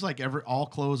 It seems like all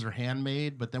clothes are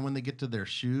handmade, but then when they get to their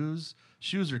shoes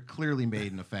are clearly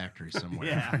made in a factory somewhere.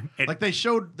 Yeah. Like they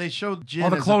showed Jin All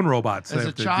the as clone robots they as a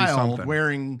have to do child something.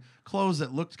 wearing clothes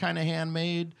that looked kind of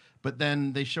handmade, but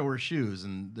then they show her shoes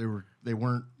and they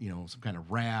weren't some kind of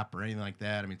wrap or anything like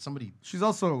that. I mean, somebody. She's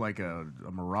also like a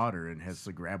marauder and has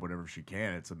to grab whatever she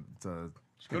can. It's a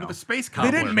Go to the space They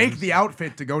complex. didn't make the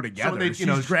outfit to go together. So they,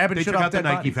 She's grabbing they shit took off out the dead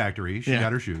Nike bodies. factory. She Yeah.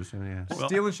 got her shoes. Yeah. Well,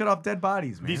 Stealing shit off dead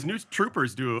bodies, man. These new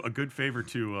troopers do a good favor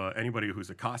to anybody who's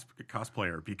a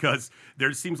cosplayer because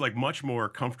there seems like much more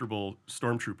comfortable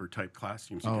stormtrooper type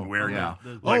costumes you can wear now.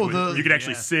 Like, you could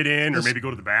actually sit in or maybe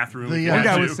go to the bathroom. if you One want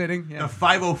guy to. was sitting. Yeah. The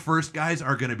 501st guys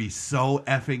are going to be so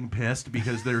effing pissed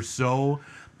because they're so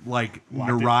like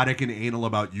neurotic and anal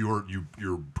about your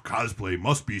cosplay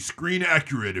must be screen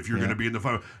accurate if you're going to be in the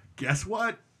 50. Guess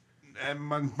what?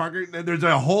 There's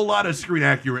a whole lot of screen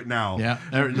accurate now. Yeah,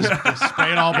 they're just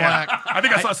spray it all black. I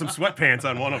think I saw some sweatpants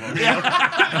on one of them.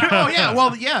 Oh yeah,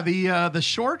 well yeah, the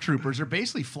shore troopers are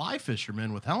basically fly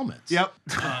fishermen with helmets. Yep.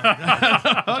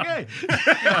 Okay.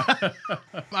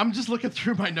 I'm just looking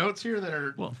through my notes here that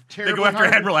are They terribly go after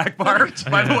hard. Admiral Akbar,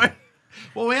 by the way.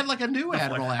 Well, we had like a new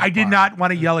Admiral Akbar. I did not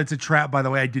want to yell it's a trap, by the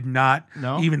way. I did not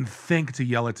No? even think to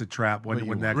yell it's a trap when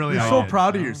that really You're I so did.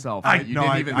 proud of yourself. I- that you no,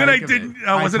 didn't I- even Then I think of it. didn't.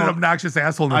 I wasn't an obnoxious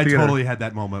asshole in the I theater. totally had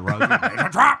that moment where I was like, it's a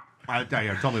trap. I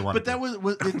totally wanted But that was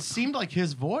it seemed like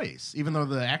his voice, even though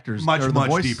the actors Much, or the much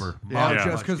voice, deeper. Yeah. Oh, Yeah. just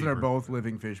Much because they're deeper. both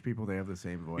living fish people, they have the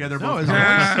same voice. Yeah, they're No, both. his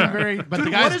voice seemed very. But Dude,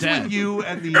 the guy's what is dead. with you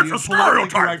and the It's a politically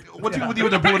stereotype. correct? What's with you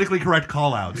with the politically correct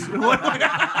call-outs?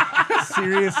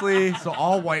 Seriously? So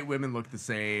all white women look the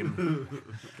same.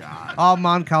 God. All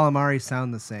Mon Calamari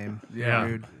sound the same. Yeah.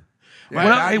 Dude. Yeah, Well,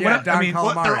 Don- hey, yeah, what- Don I mean,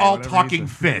 Calamari, They're all whatever he talking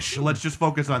said. fish. Let's just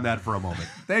focus on that for a moment.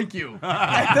 Thank you.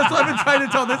 That's what I've been trying to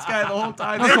tell this guy the whole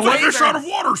time. It's It's a way fish out of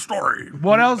better. water story.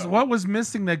 What else? What was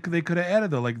missing that they could have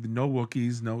added though? Like no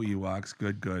Wookiees, no Ewoks.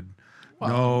 Good.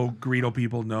 No Greedo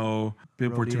people. No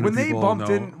Bib Fortuna When they people. bumped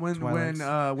no. in, when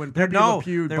There- Pepe no, Le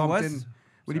Pew there bumped was- in,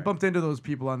 when he bumped into those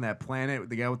people on that planet,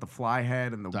 the guy with the fly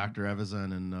head and the Dr.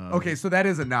 Evazan and Okay, so that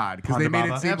is a nod because they made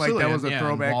it Ponda seem like that Absolutely, was a yeah,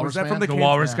 throwback. Walrus Was that Man. from the The can-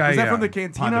 Walrus guy, Was that yeah. from the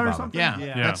cantina Ponda or Baba. something?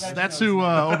 Yeah, that's who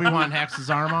Obi-Wan hacks his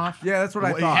arm off. Yeah, that's what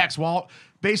I He thought. hacks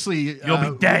Basically, You'll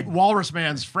be dead. Walrus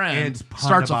Man's friend And Ponda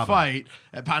starts a Baba. fight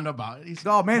at Ponda Baba.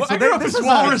 Oh man, Well, so I grew up this as is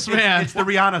Walrus a, Man. It's the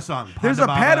Rihanna song. there's Ponda a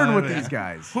Baba, pattern with yeah. these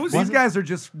guys. These guys are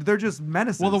just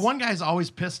menaces. Well, the one guy's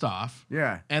always pissed off.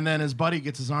 Yeah. And then his buddy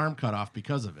gets his arm cut off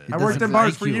because of it. I worked doesn't in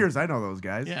bars like for you. years. I know those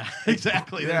guys. Yeah,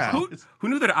 exactly. Yeah. Who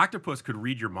knew that an octopus could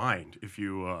read your mind if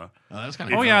you? That was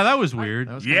kind of Oh yeah, that was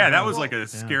weird. Yeah, that was like a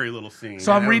scary little scene.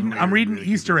 So I'm that was reading weird, I'm reading really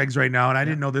Easter eggs right now, and I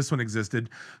didn't know this one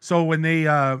existed. So when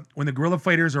the gorilla fight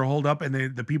fighters are holed up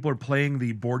and the people are playing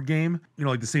the board game,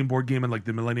 like the same board game in like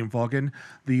the Millennium Falcon.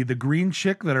 The green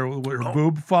chick that her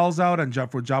boob falls out on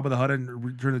for Jabba the Hutt and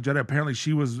Return of the Jedi. Apparently,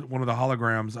 she was one of the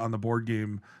holograms on the board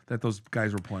game that those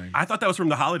guys were playing. I thought that was from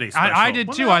the holiday special. I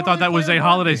did too. I thought that was a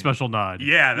holiday special nod.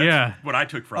 Yeah, that's what I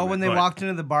took from it. Oh, when they but- walked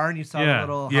into the bar and you saw Yeah.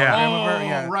 the little Yeah. hologram of her. Oh,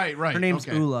 Yeah. right. Her name's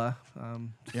okay. Ula.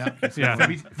 Yeah. Yeah.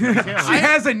 She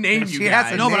has a name, you She has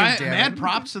guys. a No, but name, I damn mad it.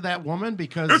 props to that woman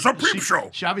because It's a peep show.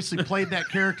 She obviously played that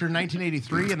character in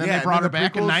 1983, and then Yeah, they brought and her then the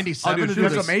back in prequels- '97. Oh, dude, to she do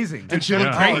was this. amazing. and she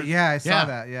looked Yeah. great. Oh, yeah, I saw Yeah.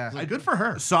 that. Yeah. Like, good for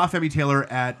her. Saw Femi Taylor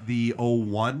at the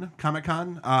 01 Comic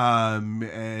Con,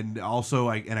 and also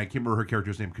I can't remember her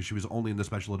character's name because she was only in the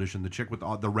special edition. The chick with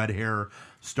the red hair,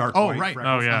 stark. Oh, white right.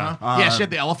 freckles. Oh, yeah. Yeah, she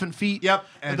had the elephant feet. Yep.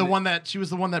 And And she was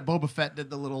the one that Boba Fett did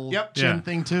the little Yep. chin Yeah.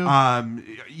 thing too.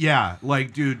 Yeah,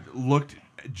 like dude looked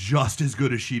just as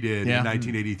good as she did Yeah. in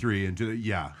 1983. And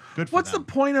yeah, Good for What's them.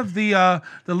 the point of the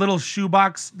little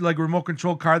shoebox like remote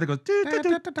control car that goes?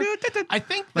 I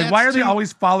think Like, why are that's they to-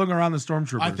 always following around the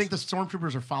stormtroopers? I think the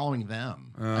stormtroopers are following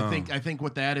them. Oh. I think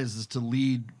what that is to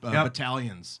lead Yep.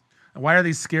 battalions. Why are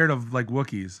they scared of like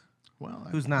Wookiees? Well,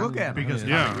 Who's not? Look at 'em. because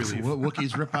Yeah.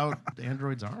 Wookiees rip out the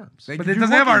android's arms. They But can it do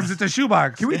doesn't have Wookiees. arms. It's a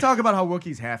shoebox. Can we talk about how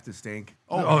Wookiees have to stink?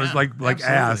 Oh, it's like absolutely.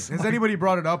 ass. Has anybody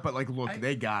brought it up? But like, look,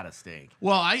 they gotta stink.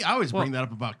 Well, I always bring that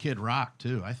up about Kid Rock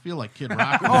too. I feel like Kid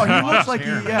Rock. Oh, he lost looks his like he.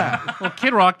 hair. Yeah. Well,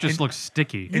 Kid Rock just looks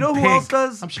sticky. You know who pink. else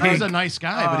does? I'm sure he's a Pink. nice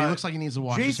guy, but he looks like he needs to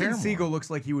wash his hair Jason more. Segel looks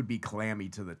like he would be clammy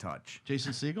to the touch.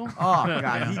 Jason Segel. Oh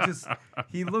god,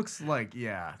 he looks like See,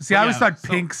 I always yeah, thought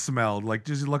pink smelled like.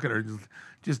 Just look at her,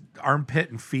 just armpit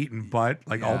and feet and butt,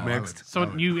 like all I mixed.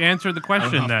 So you answered the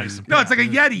question love me then. some No, it's like a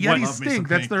Yeti. What? Yetis Love me some stink.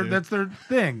 That's pink, their dude. that's their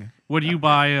thing. Would you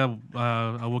buy a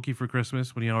Wookiee for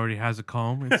Christmas when he already has a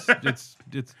comb? It's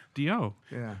Do.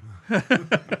 yeah.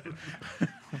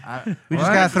 We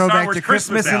just gotta throw Star back Wars to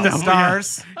Christmas in the album.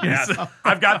 stars. Yes,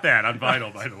 I've got that on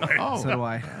vinyl, by the way. Oh, So do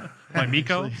I. By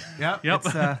Miko. Yep.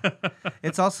 Yep.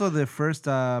 It's also the first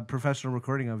professional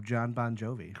recording of John Bon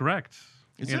Jovi. Correct.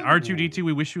 Is And it? R2D2,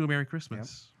 we wish you a Merry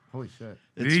Christmas. Holy shit.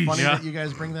 it's Yeesh. funny Yeah. that you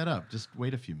guys bring that up. Just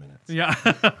wait a few minutes. Yeah.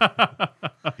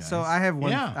 So I have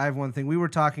one. Yeah. I have one thing. We were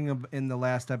talking in the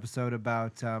last episode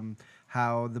about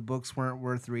how the books weren't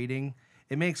worth reading.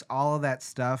 It makes all of that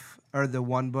stuff, or the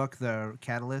one book, the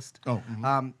Catalyst. Oh,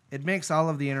 it makes all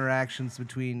of the interactions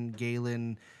between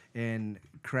Galen and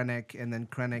Krennic, and then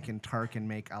Krennic and Tarkin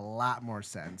make a lot more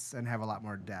sense and have a lot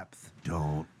more depth.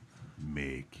 Don't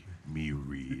make me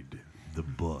read the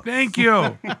book. Thank you.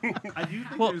 I do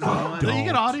think there's one. Do you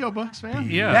get audiobooks, man?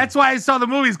 Yeah. That's why I saw the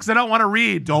movies because I don't want to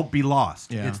read. Don't be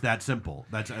lost. Yeah. It's that simple.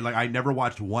 That's like I never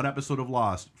watched one episode of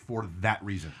Lost for that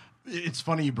reason. It's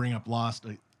funny you bring up Lost.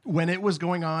 When it was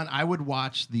going on, I would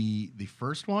watch the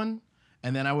first one,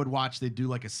 and then I would watch. They'd do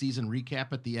like a season recap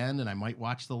at the end, and I might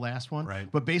watch the last one. Right.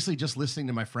 But basically, just listening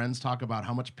to my friends talk about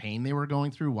how much pain they were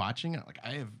going through watching it, like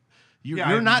Yeah, I you're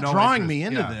have not no drawing interest. me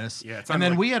into Yeah. this. Yeah, it's and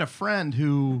then unlike- we had a friend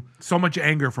who So much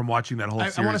anger from watching that whole I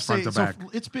want to series say front to so back.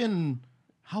 it's been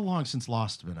how long since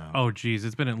Lost has been out? Oh, geez.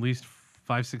 It's been at least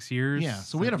 5-6 years. Yeah,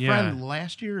 so we had a Yeah. friend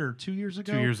last year or 2 years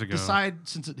ago. 2 years ago. Decide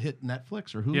since it hit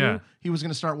Netflix or Hulu, Yeah. he was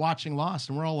going to start watching Lost,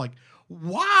 and we're all like,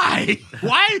 "Why?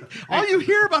 Why? All you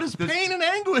hear about is pain and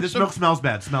anguish." This milk smells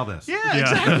bad. Smell this. Yeah,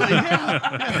 exactly.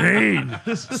 Yeah. Pain,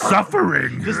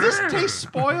 suffering. Does this taste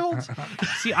spoiled?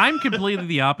 See, I'm completely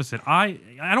the opposite. I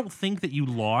don't think that you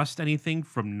lost anything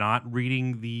from not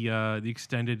reading the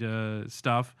extended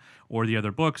stuff or the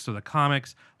other books or the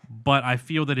comics, but I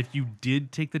feel that if you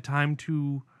did take the time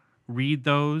to read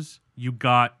those, you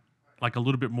got like a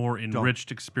little bit more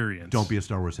enriched experience. Don't be a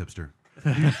Star Wars hipster.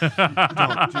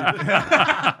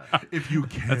 If you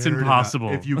care, That's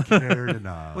impossible. If you cared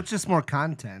enough. Well, it's just more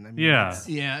content. I mean, Yeah. it's-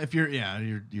 Yeah, if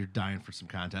you're dying for some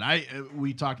content.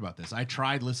 We talked about this. I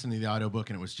tried listening to the audiobook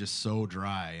and it was just so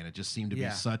dry, and it just seemed to be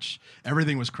Yeah.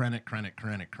 everything was Krennic,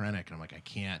 and I'm like, I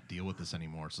can't deal with this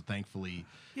anymore. So thankfully,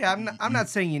 Yeah, I'm not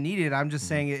saying you need it. I'm just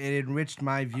saying it enriched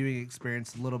my viewing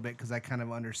experience a little bit because I kind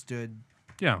of understood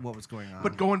Yeah. what was going on.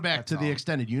 but going back That's to the all.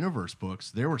 extended universe books,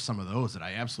 there were some of those that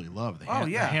I absolutely loved. The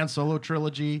yeah. Han Solo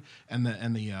trilogy and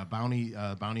the bounty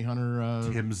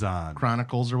hunter Tim Zahn.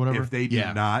 Chronicles or whatever. If they do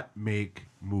Yeah. not make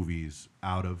movies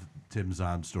out of Tim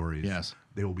Zahn stories, Yes.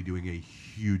 they will be doing a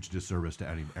huge disservice to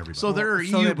everybody. So there are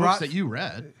So EU they books brought- that you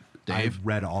read, Dave. I've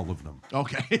read all of them.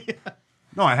 Okay.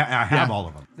 No, I have Yeah. all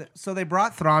of them. So they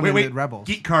brought Thrawn Wait, in the Rebels.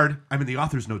 Geek card. I'm in the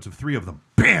author's notes of 3 of them.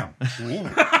 Bam.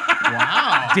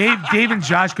 Dave and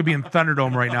Josh could be in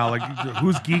Thunderdome right now. Like,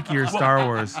 who's geekier, Star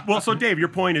Wars? Well, so Dave, your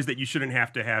point is that you shouldn't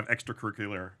have to have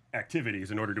extracurricular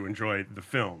activities in order to enjoy the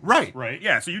film. Right. Right.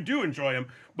 Yeah. So you do enjoy them,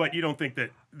 but you don't think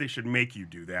that they should make you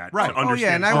do that. Right. To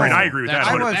understand. and I the story. was- And I agree with that.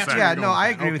 I 100%. was, yeah, no, I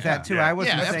agree with that too. Yeah. I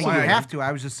wasn't Yeah, saying absolutely. you have to.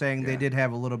 I was just saying they did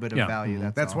have a little bit of Yeah.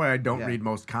 value. That's all. why I don't Yeah. read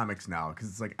most comics now, because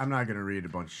it's like I'm not going to read a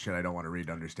bunch of shit I don't want to read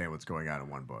to understand what's going on in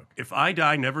one book. If I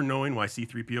die never knowing why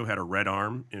C-3PO had a red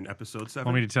arm in episode 7,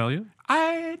 Want me to tell you?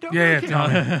 I don't Yeah, really tell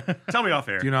care. me. Tell me off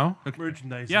air. Do you know?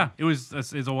 Merchandise. Yeah, it's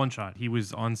a one shot. He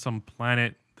was on some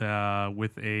planet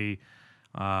with a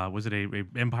was it a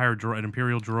Empire droid, an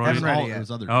Imperial droid? Haven't read it All yet.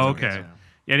 those other Oh, droids, okay.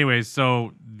 yeah. Anyways,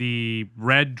 so the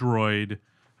red droid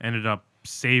ended up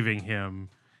saving him,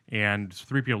 and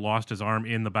 3PO lost his arm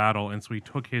in the battle, and so he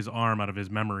took his arm out of his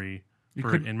memory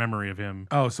in memory of him.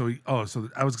 So I was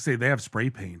gonna say they have spray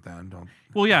paint then, don't?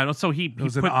 Well, yeah. So he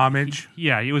was an put, homage?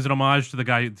 It was an homage to the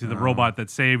guy, to the robot that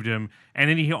saved him, and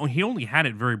then he only had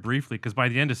it very briefly because by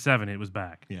the end of 7, it was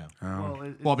back. Yeah.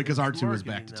 Oh. Well, because it's R2 was marketing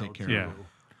back to take now, care Yeah. of it.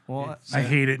 Well, I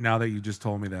hate it now that you just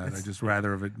told me that. I just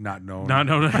rather of it not known. No.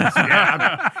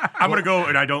 I'm gonna go,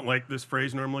 and I don't like this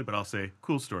phrase normally, but I'll say,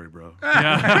 "Cool story, bro."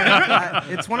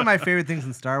 it's one of my favorite things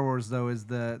in Star Wars, though, is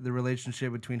the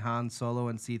relationship between Han Solo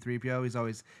and C-3PO. He's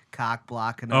always cock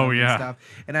blocking him and yeah. stuff.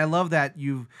 And I love that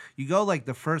you go like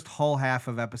the first whole half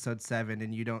of Episode 7,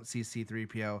 and you don't see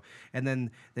C-3PO, and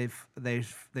then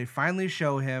they finally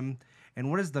show him, and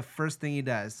what is the first thing he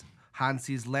does? Han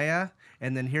sees Leia,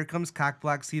 and then here comes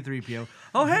cockblock C-3PO.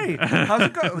 Oh, hey, how's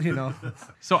it going? You know.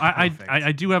 So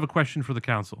I do have a question for the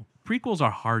council. Prequels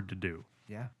are hard to do.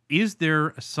 Yeah. Is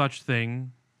there such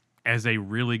thing as a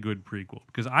really good prequel?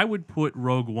 Because I would put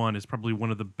Rogue One as probably one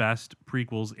of the best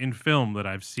prequels in film that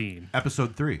I've seen.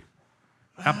 Episode 3.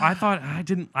 I thought I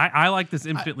didn't. I like this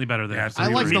infinitely better than Yeah, episode I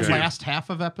like three. the too. last half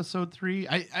of episode 3.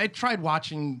 I tried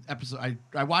watching episode.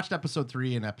 I watched episode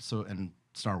 3 and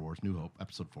Star Wars New Hope,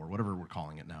 episode 4, whatever we're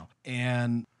calling it now.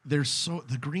 And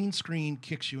the green screen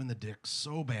kicks you in the dick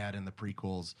so bad in the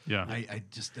prequels. Yeah. I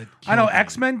just I know killed me.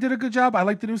 X-Men did a good job. I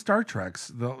like the new Star Treks.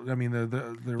 The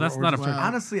That's not a Well,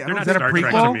 Honestly, I They're don't not that a Star Trek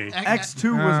prequel? to me.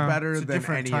 X2 was better It's a than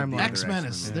different any of the timeline. other X-Men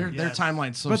is X-Men. their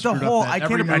timeline's so But the screwed whole- up I that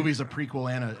can't every imagine- movie's a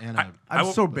prequel and a I'm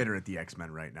will- so bitter at the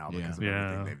X-Men right now because of Yeah.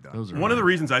 everything they've done. those are One of the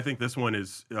reasons I think this one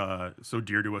is so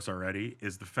dear to us already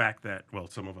is the fact that, well,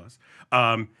 some of us,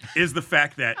 is the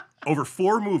fact that over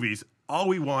 4 movies, all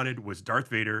we wanted was Darth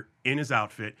Vader in his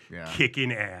outfit, Yeah.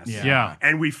 kicking ass. Yeah.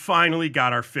 And we finally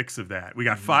got our fix of that. We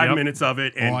got 5 Yep. minutes of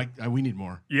it, and we need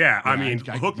more. I mean,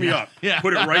 I- hook me yeah. up. Yeah.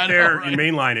 Put it I right know, there right? and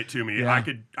mainline it to me. Yeah.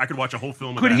 I could watch a whole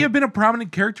film. Could of he that. have been a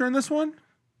prominent character in this one?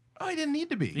 Oh, he didn't need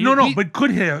to be. But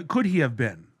could he have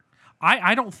been?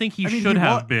 I don't think he I mean, should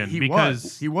have wa- been he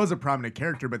because he was a prominent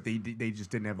character, but they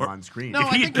just didn't have him on screen. No, If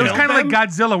I he think It was killed kind of like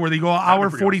them, Godzilla, where they go an hour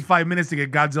pretty 45 minutes to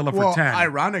get Godzilla well, for 10.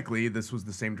 ironically, this was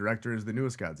the same director as the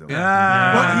newest Godzilla.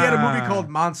 Ah. But he had a movie called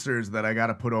Monsters that I got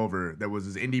to put over. That was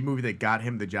his indie movie that got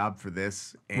him the job for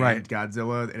this and Right.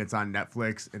 Godzilla, and it's on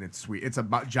Netflix, and it's sweet. It's a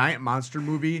giant monster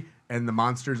movie, and the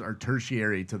monsters are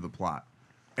tertiary to the plot,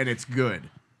 and it's good.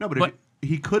 No, but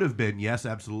he could have been, yes,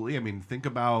 absolutely. I mean, think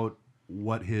about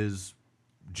what his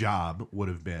job would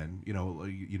have been.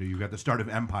 You've got the start of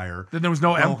Empire. Then there was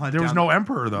no Go hunt there was down- no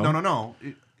emperor though. No.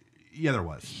 Yeah, there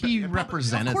was. He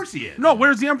represented. Of course he is. No,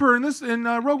 where's the emperor in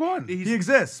Rogue One? He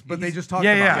exists, but they just talked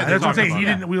Yeah, about yeah. it. That's what I'm talking saying. He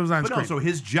about didn't. We was on But screen. no, so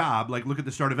his job, like, look at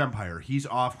the start of Empire. He's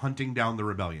off hunting down the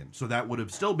rebellion. So that would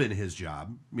have still been his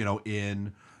job,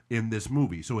 in this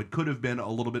movie. So it could have been a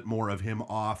little bit more of him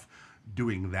off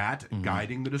doing that,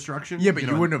 guiding the destruction. Yeah, but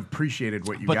you wouldn't have appreciated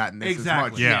what you got in this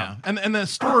exactly. as much. Yeah. And the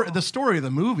story of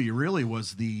the movie really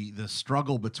was the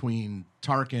struggle between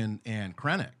Tarkin and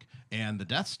Krennic and the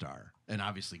Death Star, and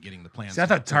obviously getting the plans. See, I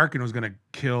thought Tarkin was gonna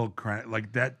kill Krennic.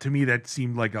 Like that, to me, that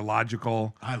seemed like a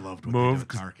logical. I loved what move.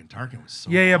 they did with Tarkin. Tarkin was so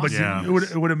Yeah, but awesome. see,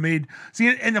 Yeah. it would have made. See,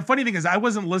 and the funny thing is, I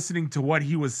wasn't listening to what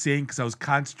he was saying because I was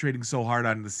concentrating so hard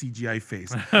on the CGI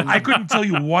face. I couldn't tell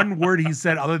you one word he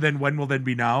said other than "when will then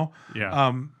be now."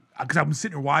 Yeah. Because I'm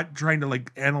sitting here trying to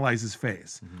like analyze his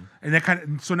face, and that kind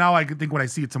of. So now I can think when I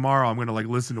see it tomorrow, I'm gonna like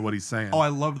listen to what he's saying. Oh, I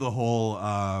love the whole.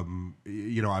 I'm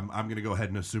going to go ahead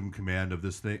and assume command of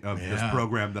this thing this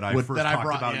program that I first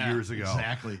talked about years ago.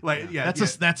 Exactly. Like,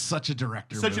 that's such a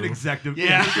director. such an move. executive,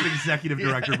 Yeah. such an executive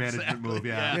director management exactly, move.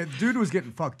 Yeah, dude was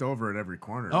getting fucked over at every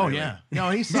corner. Oh really. yeah.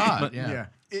 No, he saw it. Yeah. Yeah.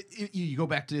 you go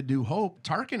back to New Hope.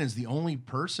 Tarkin is the only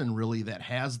person really that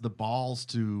has the balls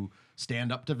to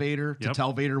stand up to Vader, to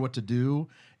tell Vader what to do.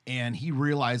 And he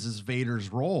realizes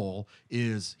Vader's role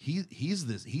is he's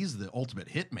the ultimate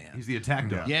hitman. He's the attack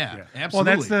dog. Yeah, absolutely. Well,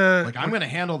 that's the- like I'm going to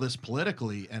handle this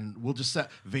politically, and we'll just set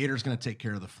Vader's going to take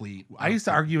care of the fleet. I used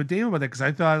to argue with Dave about that because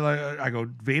I thought, like, I go,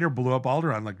 Vader blew up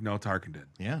Alderaan. Like, no, Tarkin did.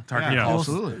 Yeah, Tarkin Yeah. close.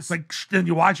 Absolutely. It's like, then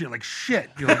you watch it, like,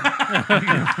 shit. You're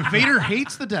like, Vader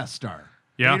hates the Death Star.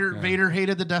 Yeah. Vader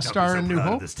hated the Death Star in New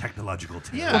Hope. This technological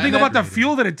tale. Yeah, well, think and about that- the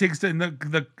fuel that it takes to, and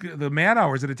the man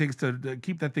hours that it takes to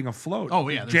keep that thing afloat. Oh,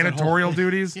 yeah, there's that janitorial whole-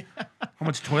 duties. How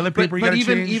much toilet paper you but got to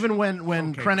even change? even when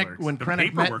Okay, Krennic clerks. when The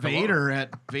Krennic met paperwork alone. Vader at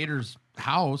Vader's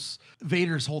house,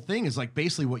 Vader's whole thing is like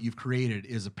basically what you've created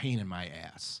is a pain in my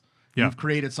ass. Yeah. You've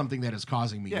created something that is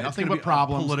causing me Yeah, it's nothing gonna but be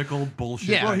problems. Political bullshit.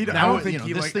 Yeah, Well, I now, don't think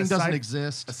he this like, thing doesn't aside-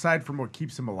 exist. Aside from what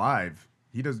keeps him alive,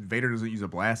 Vader doesn't use a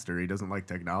blaster. He doesn't like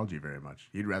technology very much.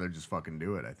 He'd rather just fucking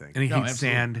do it, I think. and he No, hates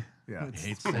absolutely. sand. Yeah. He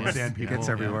hates Sand sand. people. Gets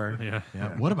everywhere. Yeah.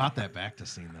 Yeah. What about that Bacta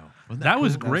scene though? Wasn't That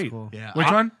was cool? great. cool. Yeah. Which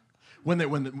one? When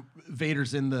the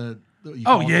Vader's in the you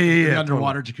Oh, call it yeah, yeah, the yeah,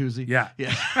 underwater jacuzzi. Yeah.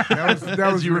 Yeah. That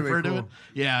As was you really refer to cool. it.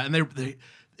 Yeah, and they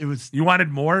it was You wanted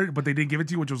more, but they didn't give it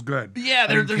to you, which was good. yeah,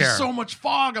 I didn't there's care. so much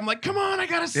fog. I'm like, come on, I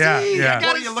gotta see. Yeah, I yeah. gotta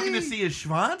What are you looking to see his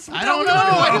schwanz? I don't know.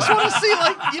 I just want to see,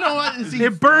 like, you know what? Is he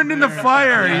It burned in the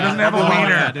fire. He doesn't have a Yeah,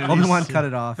 wiener. dude, Obi-Wan he's- cut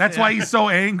it off. That's why he's so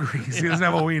angry. 'Cause he doesn't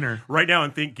have a wiener. Right now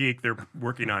in Think Geek, they're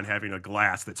working on having a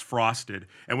glass that's frosted,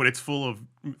 and when it's full of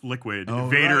liquid,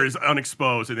 Vader right. is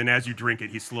unexposed, and then as you drink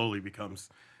it, he slowly becomes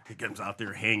out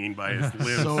there hanging by his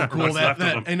limbs. so or cool what's that,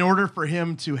 left of him. in order for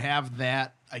him to have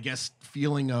that, I guess,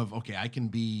 feeling of, okay, I can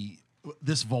be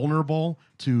this vulnerable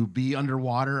to be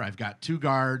underwater. I've got two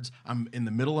guards. I'm in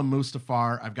the middle of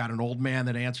Mustafar. I've got an old man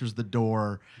that answers the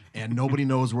door, and nobody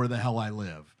knows where the hell I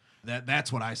live.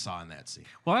 That's what I saw in that scene.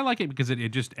 Well, I like it because it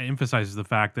just emphasizes the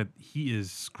fact that he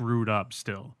is screwed up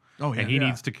still. Oh, yeah. And he Yeah.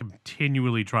 needs to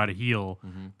continually try to heal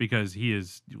because he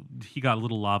got a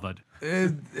little lavaed.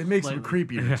 It makes him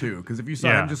creepier too, because if you saw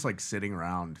Yeah. him just like sitting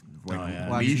around, like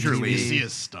Watching leisurely, TV. See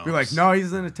his stumps. be like, no,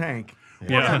 he's in a tank.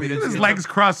 Yeah. I mean, His legs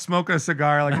crossed, smoking a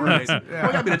cigar. Like, Right.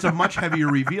 Well, I mean, it's a much heavier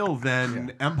reveal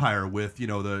than Empire with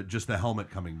just the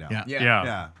helmet coming down. Yeah. Yeah.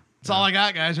 Yeah. That's all I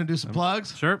got, guys. Gonna do some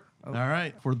plugs. Sure. All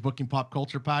right. For the Booking Pop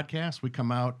Culture podcast, we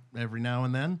come out every now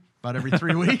and then, about every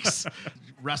 3 weeks.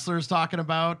 Wrestlers talking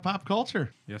about pop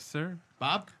culture. Yes, sir.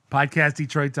 Bob?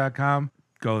 podcastdetroit.com.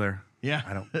 Go there.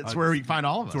 Yeah. That's where you can find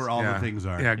all of us. That's where all Yeah. the things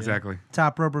are. Yeah, exactly.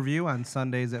 Top Rope Review on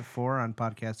Sundays at 4 on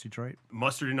Podcast Detroit.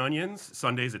 Mustard and Onions,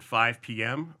 Sundays at 5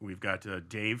 p.m. We've got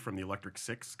Dave from the Electric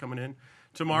Six coming in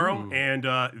tomorrow. And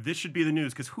this should be the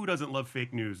news, because who doesn't love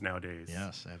fake news nowadays?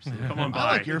 Yes, absolutely. Come on I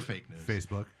by. like your fake news.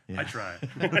 Facebook. I try.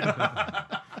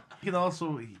 You can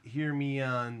also hear me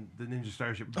on the Ninja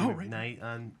Starship right. night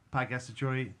on Podcast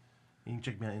Detroit. You can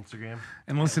check me on Instagram.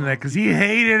 And listen to that because he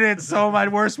hated it so much.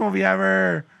 Worst movie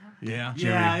ever. Yeah.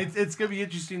 Yeah, it's gonna be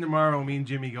interesting tomorrow. Me and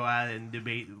Jimmy go at it and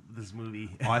debate this movie.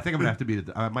 Oh, I think I'm gonna have to be.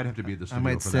 I might have to be at the studio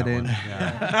might for sit that in. one.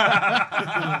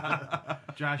 Yeah.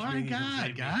 Josh, My maybe you can God,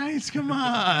 save me. guys, come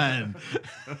on.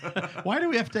 Why do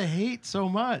we have to hate so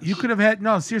much? You could have had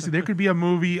seriously. There could be a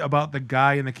movie about the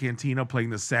guy in the cantina playing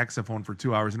the saxophone for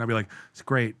 2 hours, and I'd be like, "It's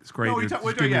great, it's great. No, Just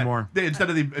wait, give me yeah. more." Instead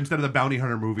of the bounty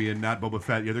hunter movie and not Boba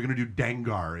Fett, they're gonna do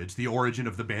Dengar. It's the origin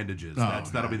of the bandages.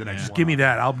 That'll be the next one. Give me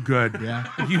that. I'm good. Yeah.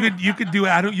 You could do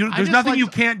it. There's just nothing like- you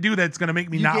can't do that's gonna make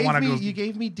me you not gave want to me, go. You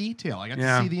gave me detail. I got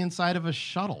Yeah. to see the inside of a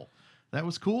shuttle. That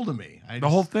was cool to me. The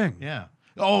whole thing. Yeah.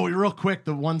 Oh, real quick,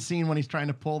 the one scene when he's trying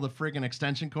to pull the friggin'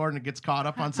 extension cord and it gets caught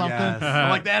up on something. Yes. I'm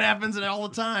like, that happens all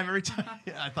the time, every time.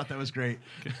 Yeah, I thought that was great.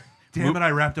 Damn it! I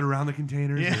wrapped it around the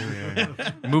containers.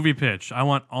 Yeah. Movie pitch. I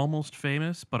want Almost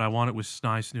Famous, but I want it with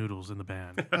Snice Noodles in the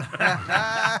band.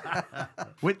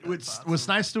 Was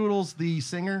Snice Noodles the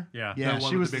singer? Yeah. Yeah, The one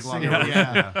she with was the the big long singer. nose.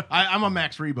 Yeah. I'm a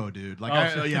Max Rebo dude. Like,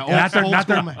 not, old not, school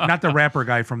the, Ma- not the rapper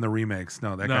guy from the remakes.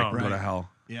 No, that guy No. can go to Right. hell.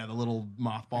 yeah, the little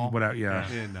mothball. What? Yeah.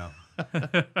 Yeah, no.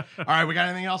 All right, we got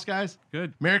anything else, guys?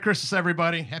 Good. Merry Christmas,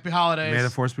 everybody. Happy holidays. May the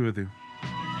force be with you.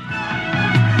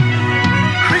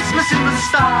 Christmas in the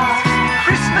stars,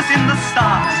 Christmas in the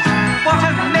stars. What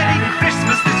a merry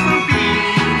Christmas this will be.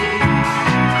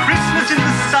 Christmas in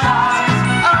the stars,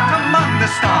 up among the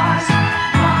stars.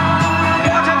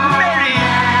 What a merry,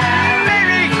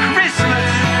 merry Christmas.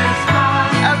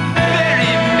 A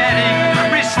very merry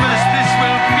Christmas this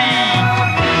will be.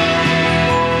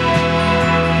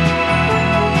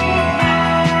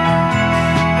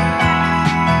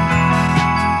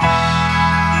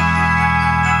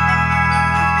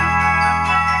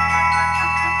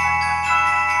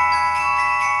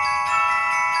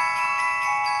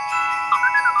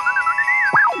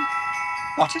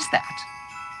 What is that?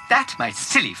 That, my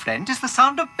silly friend, is the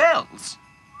sound of bells.